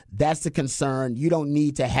backfield. That's the concern. You don't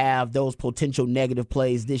need to have those potential negative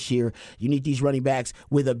plays this year. You need these running backs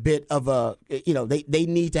with a bit of a, they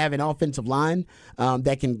need to have an offensive line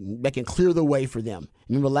that can clear the way for them.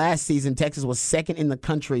 Remember last season, Texas was second in the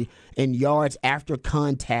country in yards after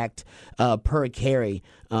contact per carry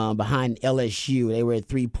behind LSU. They were at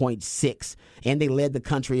 3.6, and they led the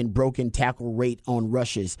country in broken tackle rate on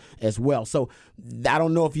rushes as well. So I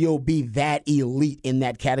don't know if you'll be that elite in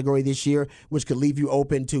that category this year, which could leave you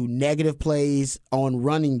open to negative plays on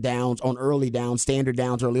running downs, on early downs, standard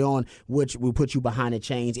downs early on, which will put you behind the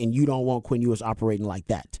chains, and you don't want Quinn Ewers operating like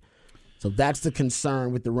that. So that's the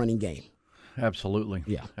concern with the running game. Absolutely.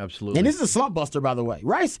 Yeah. Absolutely. And this is a slump buster, by the way.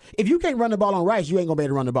 Rice, if you can't run the ball on Rice, you ain't going to be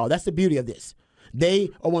able to run the ball. That's the beauty of this. They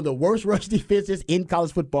are one of the worst rush defenses in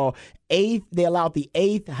college football. They allowed the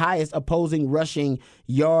 8th highest opposing rushing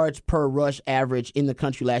yards per rush average in the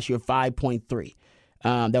country last year, 5.3.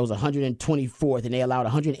 That was 124th, and they allowed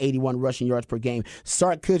 181 rushing yards per game.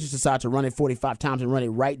 Sark could just decide to run it 45 times and run it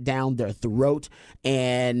right down their throat,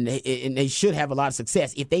 and they should have a lot of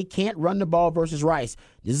success. If they can't run the ball versus Rice,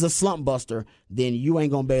 this is a slump buster, then you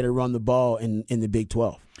ain't going to be able to run the ball in the Big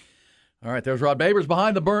 12. All right, there's Rod Babers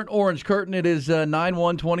behind the burnt orange curtain. It is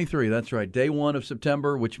 9/1/23. That's right, day 1 of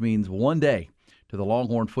September, which means one day to the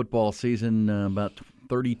Longhorn football season, about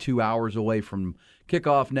 32 hours away from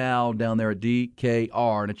kickoff now down there at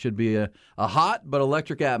DKR, and it should be a hot but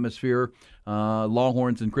electric atmosphere.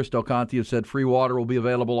 Longhorns and Chris Del Conte have said free water will be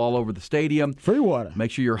available all over the stadium. Free water.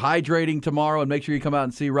 Make sure you're hydrating tomorrow, and make sure you come out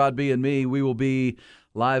and see Rod B. and me. We will be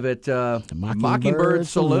live at Mockingbird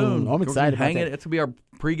Saloon. I'm excited about that. It's going to be our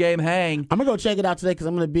pregame hang. I'm going to go check it out today because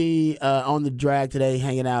I'm going to be on the drag today,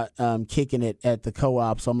 hanging out, kicking it at the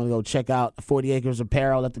Co-op. So I'm going to go check out 40 Acres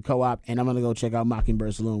Apparel at the Co-op, and I'm going to go check out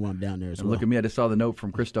Mockingbird Saloon while I'm down there as well. Look at me. I just saw the note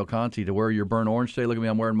from Chris Del Conte to wear your burnt orange today. Look at me.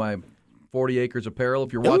 I'm wearing my 40 Acres Apparel.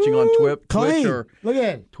 If you're watching on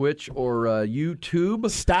Twitch or YouTube.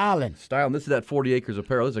 Styling. This is that 40 Acres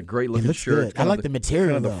Apparel. This is a great looking shirt. Good. I like the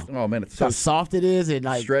material, though. Oh, man. It's how soft it is. And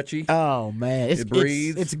stretchy. Oh, man. It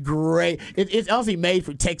breathes. It's great. It's also made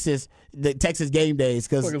for the Texas game days.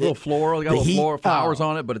 It's like a little floral. It got a little flowers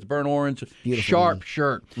on it, but it's burnt orange. Beautiful, sharp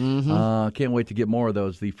shirt. Mm-hmm. Can't wait to get more of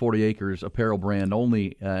those. The 40 Acres Apparel brand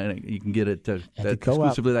only. You can get it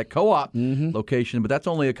exclusively at that Co-op location, but that's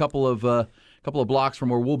only a couple of blocks from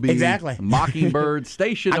where we'll be. Exactly. Mockingbird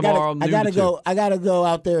Station tomorrow. I gotta go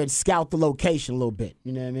out there and scout the location a little bit.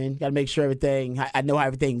 You know what I mean? Got to make sure I know how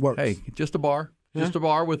everything works. Hey, just a bar. Just a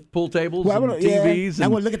bar with pool tables and TVs. And I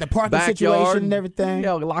want to look at the parking situation and everything.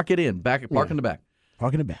 Yeah, lock it in. Park in the back.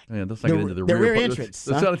 Park in the back. Yeah, let's not get into the rear entrance.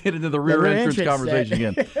 Let's not get into the rear entrance conversation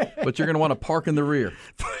again. But you're going to want to park in the rear.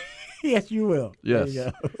 Yes, you will. Yes.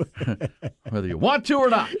 There you go. Whether you want to or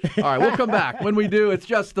not. All right, we'll come back. When we do, it's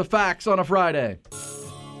just the facts on a Friday.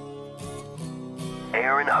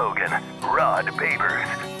 Aaron Hogan, Rod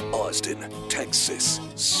Babers, Austin, Texas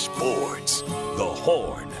Sports, The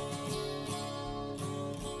Horn.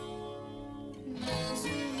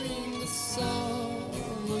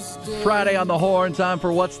 Friday on The Horn, time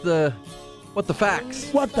for What the Facts.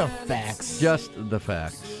 What the facts? Just the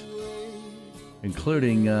facts.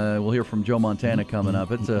 Including, we'll hear from Joe Montana coming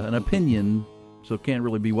up. It's an opinion, so it can't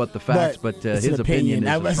really be what the facts, but his opinion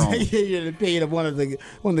is strong. An opinion of one of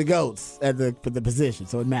the GOATs for the position,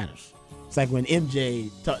 so it matters. It's like when MJ,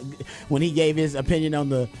 when he gave his opinion on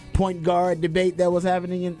the point guard debate that was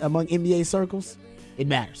happening among NBA circles, it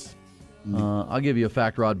matters. I'll give you a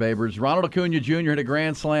fact, Rod Babers. Ronald Acuna Jr. hit a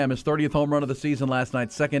grand slam, his 30th home run of the season last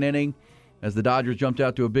night, second inning, as the Dodgers jumped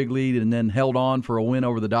out to a big lead and then held on for a win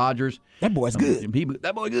over the Dodgers. That boy's good.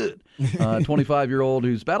 That boy good. 25-year-old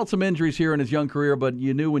who's battled some injuries here in his young career, but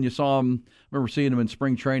you knew when you saw him. I remember seeing him in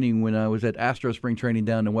spring training when I was at Astro spring training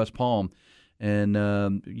down in West Palm, and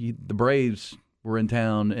the Braves were in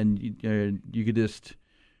town, and you could just.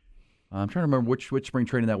 I'm trying to remember which spring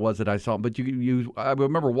training that was that I saw, but I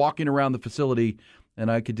remember walking around the facility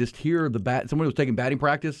and I could just hear the bat. Somebody was taking batting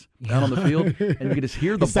practice down on the field, and you could just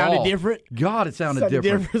hear the ball. It sounded different. God, it sounded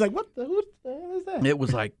different. It was like, what the hell is that? It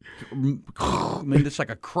was like, just like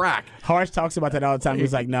a crack. Harsh talks about that all the time.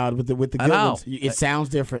 He's like, no, with the good ones, it sounds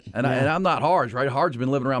different. And I'm not Harsh, right? Harsh's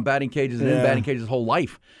been living around batting cages and in batting cages his whole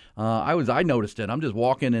life. I noticed it. I'm just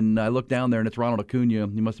walking, and I look down there, and it's Ronald Acuna.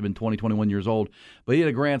 He must have been 20, 21 years old. But he had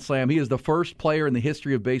a grand slam. He is the first player in the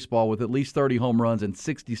history of baseball with at least 30 home runs and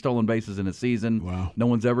 60 stolen bases in a season. Wow. No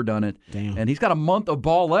one's ever done it. Damn. And he's got a month of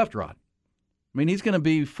ball left, Rod. I mean, he's going to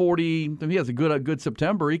be 40. If he has a good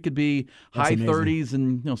September, he could be high 30s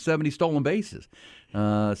and 70 stolen bases,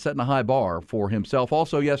 setting a high bar for himself.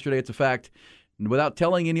 Also yesterday, it's a fact, And without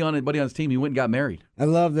telling anybody on his team, he went and got married. I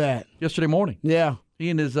love that. Yesterday morning. Yeah. He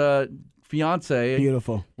and his fiance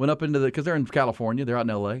beautiful went up into because they're in California. They're out in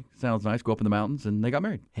L.A. Sounds nice. Go up in the mountains, and they got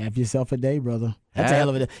married. Have yourself a day, brother. That's a hell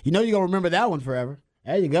of a day. You know you're going to remember that one forever.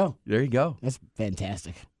 There you go. There you go. That's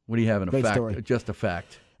fantastic. What do you have in a Great fact? story. Just a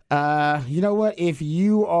fact. You know what? If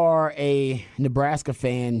you are a Nebraska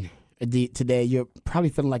fan today, you're probably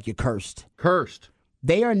feeling like you're cursed. Cursed.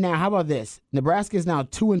 They are now, how about this? Nebraska is now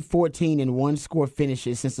 2-14 in one-score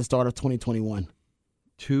finishes since the start of 2021.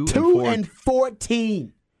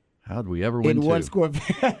 2-14. How'd we ever win in one score?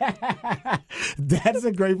 That's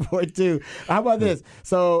a great point, too. How about this?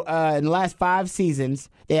 So in the last 5 seasons,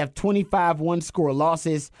 they have 25 one-score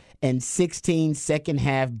losses and 16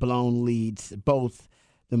 second-half blown leads, both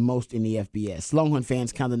the most in the FBS. Longhorn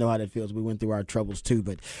fans kind of know how that feels. We went through our troubles, too,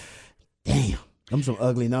 but damn. Them some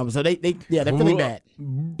ugly numbers. So they're feeling bad.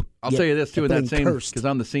 I'll tell you this too, in that same, because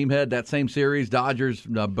I'm the seam head, that same series, Dodgers,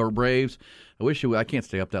 Braves. I can't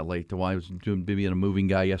stay up that late. I was being a moving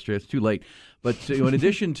guy yesterday. It's too late. But in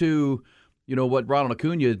addition to what Ronald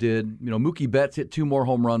Acuna did, Mookie Betts hit 2 more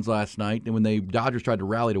home runs last night, and when the Dodgers tried to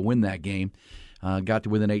rally to win that game, got to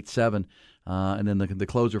within 8-7, and then the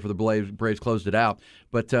closer for the Braves closed it out.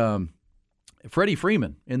 But Freddie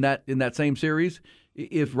Freeman in that same series.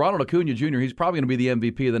 If Ronald Acuna Jr., he's probably going to be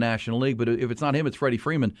the MVP of the National League, but if it's not him, it's Freddie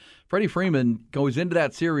Freeman. Freddie Freeman goes into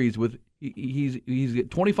that series with he's got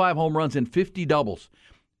 25 home runs and 50 doubles.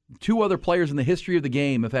 2 other players in the history of the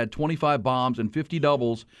game have had 25 bombs and 50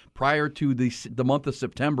 doubles prior to the month of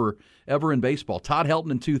September ever in baseball. Todd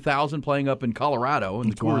Helton in 2000 playing up in Colorado in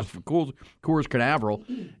the Coors Canaveral,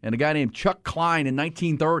 and a guy named Chuck Klein in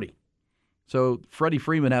 1930. So Freddie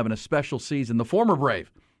Freeman having a special season, the former Brave,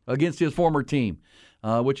 against his former team.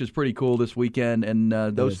 Which is pretty cool this weekend, and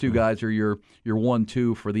those 2 guys are your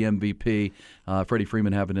 1-2 for the MVP. Freddie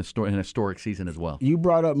Freeman having an historic season as well. You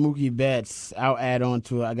brought up Mookie Betts. I'll add on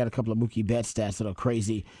to it. I got a couple of Mookie Betts stats that are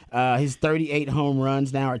crazy. His 38 home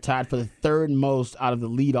runs now are tied for the 3rd most out of the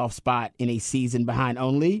leadoff spot in a season, behind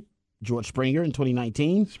only George Springer in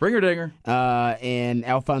 2019. Springer dinger. And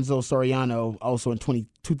Alfonso Soriano also in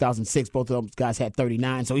 2006. Both of those guys had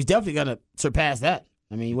 39, so he's definitely going to surpass that.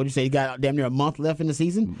 I mean, what do you say? He got damn near a month left in the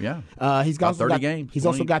season. Yeah, he's got 30 games. He's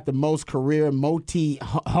also got the most career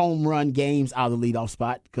home run games out of the leadoff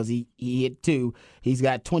spot because he hit 2. He's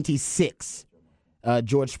got 26.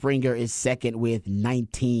 George Springer is second with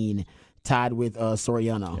 19, tied with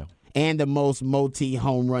Soriano, and the most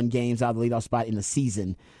home run games out of the leadoff spot in the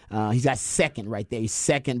season. He's got second right there. He's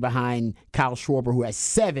second behind Kyle Schwarber, who has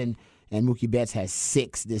 7, and Mookie Betts has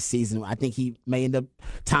 6 this season. I think he may end up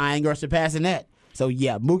tying or surpassing that. So,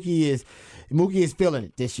 yeah, Mookie is feeling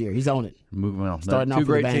it this year. He's on it. Starting off 2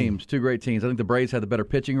 great teams. 2 great teams. I think the Braves have the better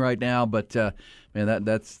pitching right now, but,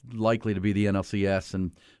 that's likely to be the NLCS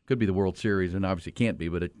and could be the World Series, and obviously can't be,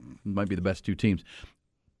 but it might be the best 2 teams.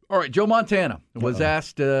 All right, Joe Montana was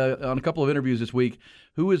asked on a couple of interviews this week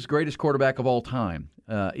who his greatest quarterback of all time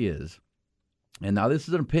is. And now this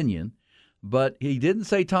is an opinion, but he didn't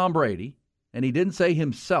say Tom Brady, and he didn't say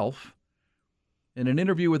himself. In an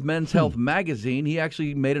interview with Men's Health magazine, he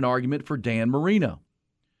actually made an argument for Dan Marino.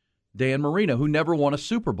 Dan Marino, who never won a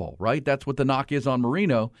Super Bowl, right? That's what the knock is on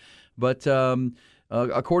Marino. But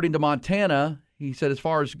according to Montana, he said as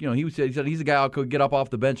far as, he said he's a guy who could get up off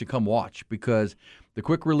the bench and come watch because the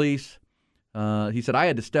quick release, he said, I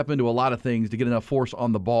had to step into a lot of things to get enough force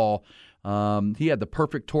on the ball. He had the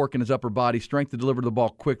perfect torque in his upper body, strength to deliver the ball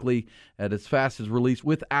quickly at as fast as release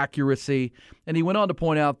with accuracy. And he went on to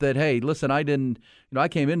point out that, hey, listen, I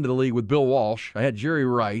came into the league with Bill Walsh. I had Jerry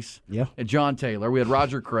Rice and John Taylor. We had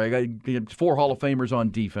Roger Craig. I had 4 Hall of Famers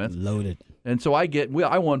on defense. Loaded. And so I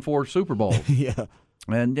won 4 Super Bowls.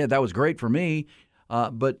 And that was great for me.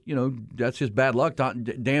 But, that's just bad luck.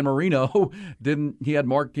 Dan Marino he had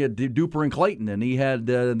Duper and Clayton, and he had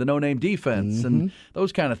the no-name defense and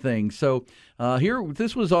those kind of things. So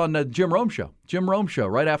this was on Jim Rome Show. Jim Rome Show,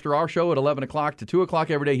 right after our show at 11 o'clock to 2 o'clock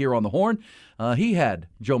every day here on the Horn. He had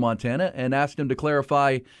Joe Montana and asked him to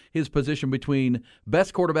clarify his position between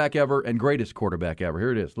best quarterback ever and greatest quarterback ever.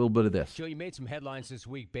 Here it is, a little bit of this. Joe, you made some headlines this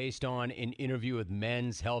week based on an interview with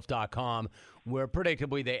menshealth.com where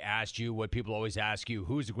predictably they asked you what people always ask you,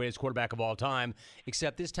 who's the greatest quarterback of all time,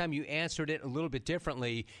 except this time you answered it a little bit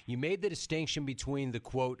differently. You made the distinction between the,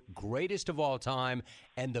 quote, greatest of all time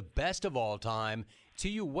and the best of all time. To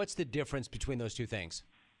you, what's the difference between those 2 things?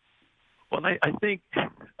 Well, I think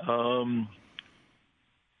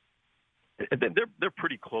they're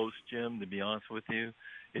pretty close, Jim, to be honest with you.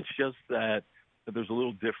 It's just that there's a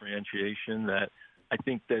little differentiation that I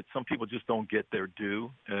think that some people just don't get their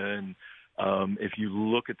due. And if you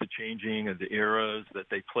look at the changing of the eras that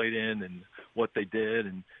they played in and what they did,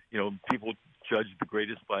 and people judge the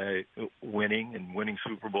greatest by winning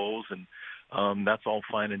Super Bowls, and that's all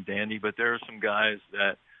fine and dandy. But there are some guys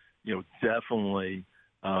that definitely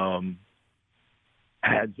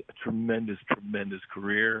had a tremendous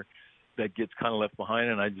career that gets kind of left behind,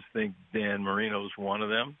 and I just think Dan Marino is one of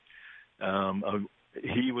them.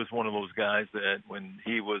 He was one of those guys that when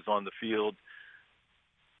he was on the field.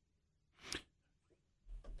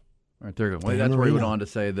 Right there. Well, that's where he went on to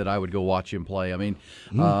say that I would go watch him play. I mean,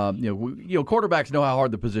 quarterbacks know how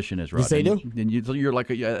hard the position is, right? Yes, they do. And you're like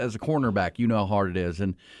as a cornerback, you know how hard it is.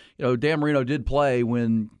 And Dan Marino did play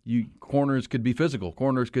when corners could be physical.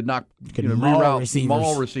 Corners could knock, reroute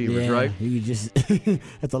maul receivers, right? You just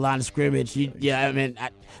at the line of scrimmage.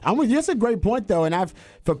 I'm with you. That's a great point, though. And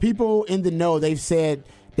for people in the know, they've said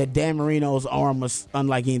that Dan Marino's arm was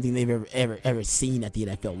unlike anything they've ever seen at the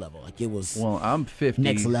NFL level. Like, it was I'm 50.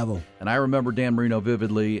 Next level. And I remember Dan Marino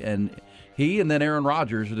vividly, and he and then Aaron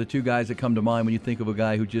Rodgers are the two guys that come to mind when you think of a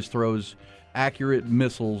guy who just throws accurate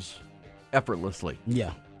missiles effortlessly.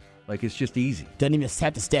 Yeah. Like, it's just easy. Doesn't even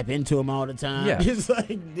have to step into him all the time. Yeah. It's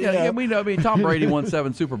like, we know. I mean, Tom Brady won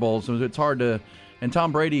 7 Super Bowls, so it's hard to. And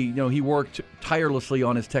Tom Brady, he worked tirelessly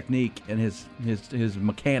on his technique and his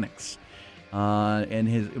mechanics.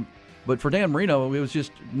 But for Dan Marino, it was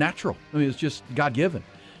just natural. I mean, it was just God-given.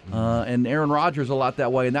 And Aaron Rodgers a lot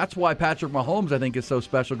that way. And that's why Patrick Mahomes, I think, is so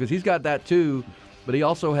special, because he's got that too, but he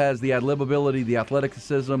also has the ad-lib ability, the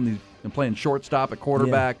athleticism. He's been playing shortstop at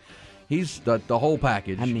quarterback. Yeah. He's the whole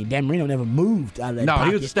package. I mean, Dan Marino never moved out of that pocket.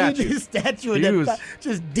 he was a statue. He was a statue.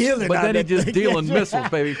 Just dealing. But then he just dealing missiles,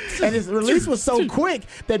 baby. And his release was so quick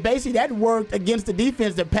that basically that worked against the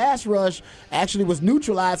defense. The pass rush actually was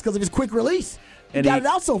neutralized because of his quick release. He got it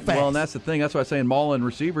out so fast. Well, and that's the thing. That's why I'm saying Maul and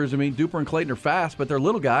receivers. I mean, Duper and Clayton are fast, but they're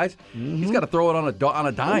little guys. Mm-hmm. He's got to throw it on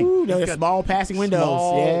a dime. Ooh, they're small passing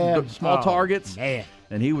windows. Small targets. Man.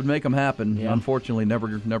 And he would make them happen. Yeah. Unfortunately,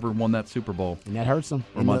 never won that Super Bowl. And that hurts him.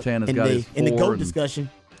 Or Montana's got his 4. In the GOAT discussion.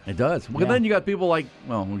 It does. Well, then you got people like,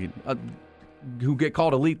 who get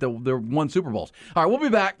called elite that won Super Bowls. All right, we'll be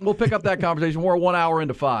back. We'll pick up that conversation. We're 1 hour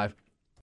into 5.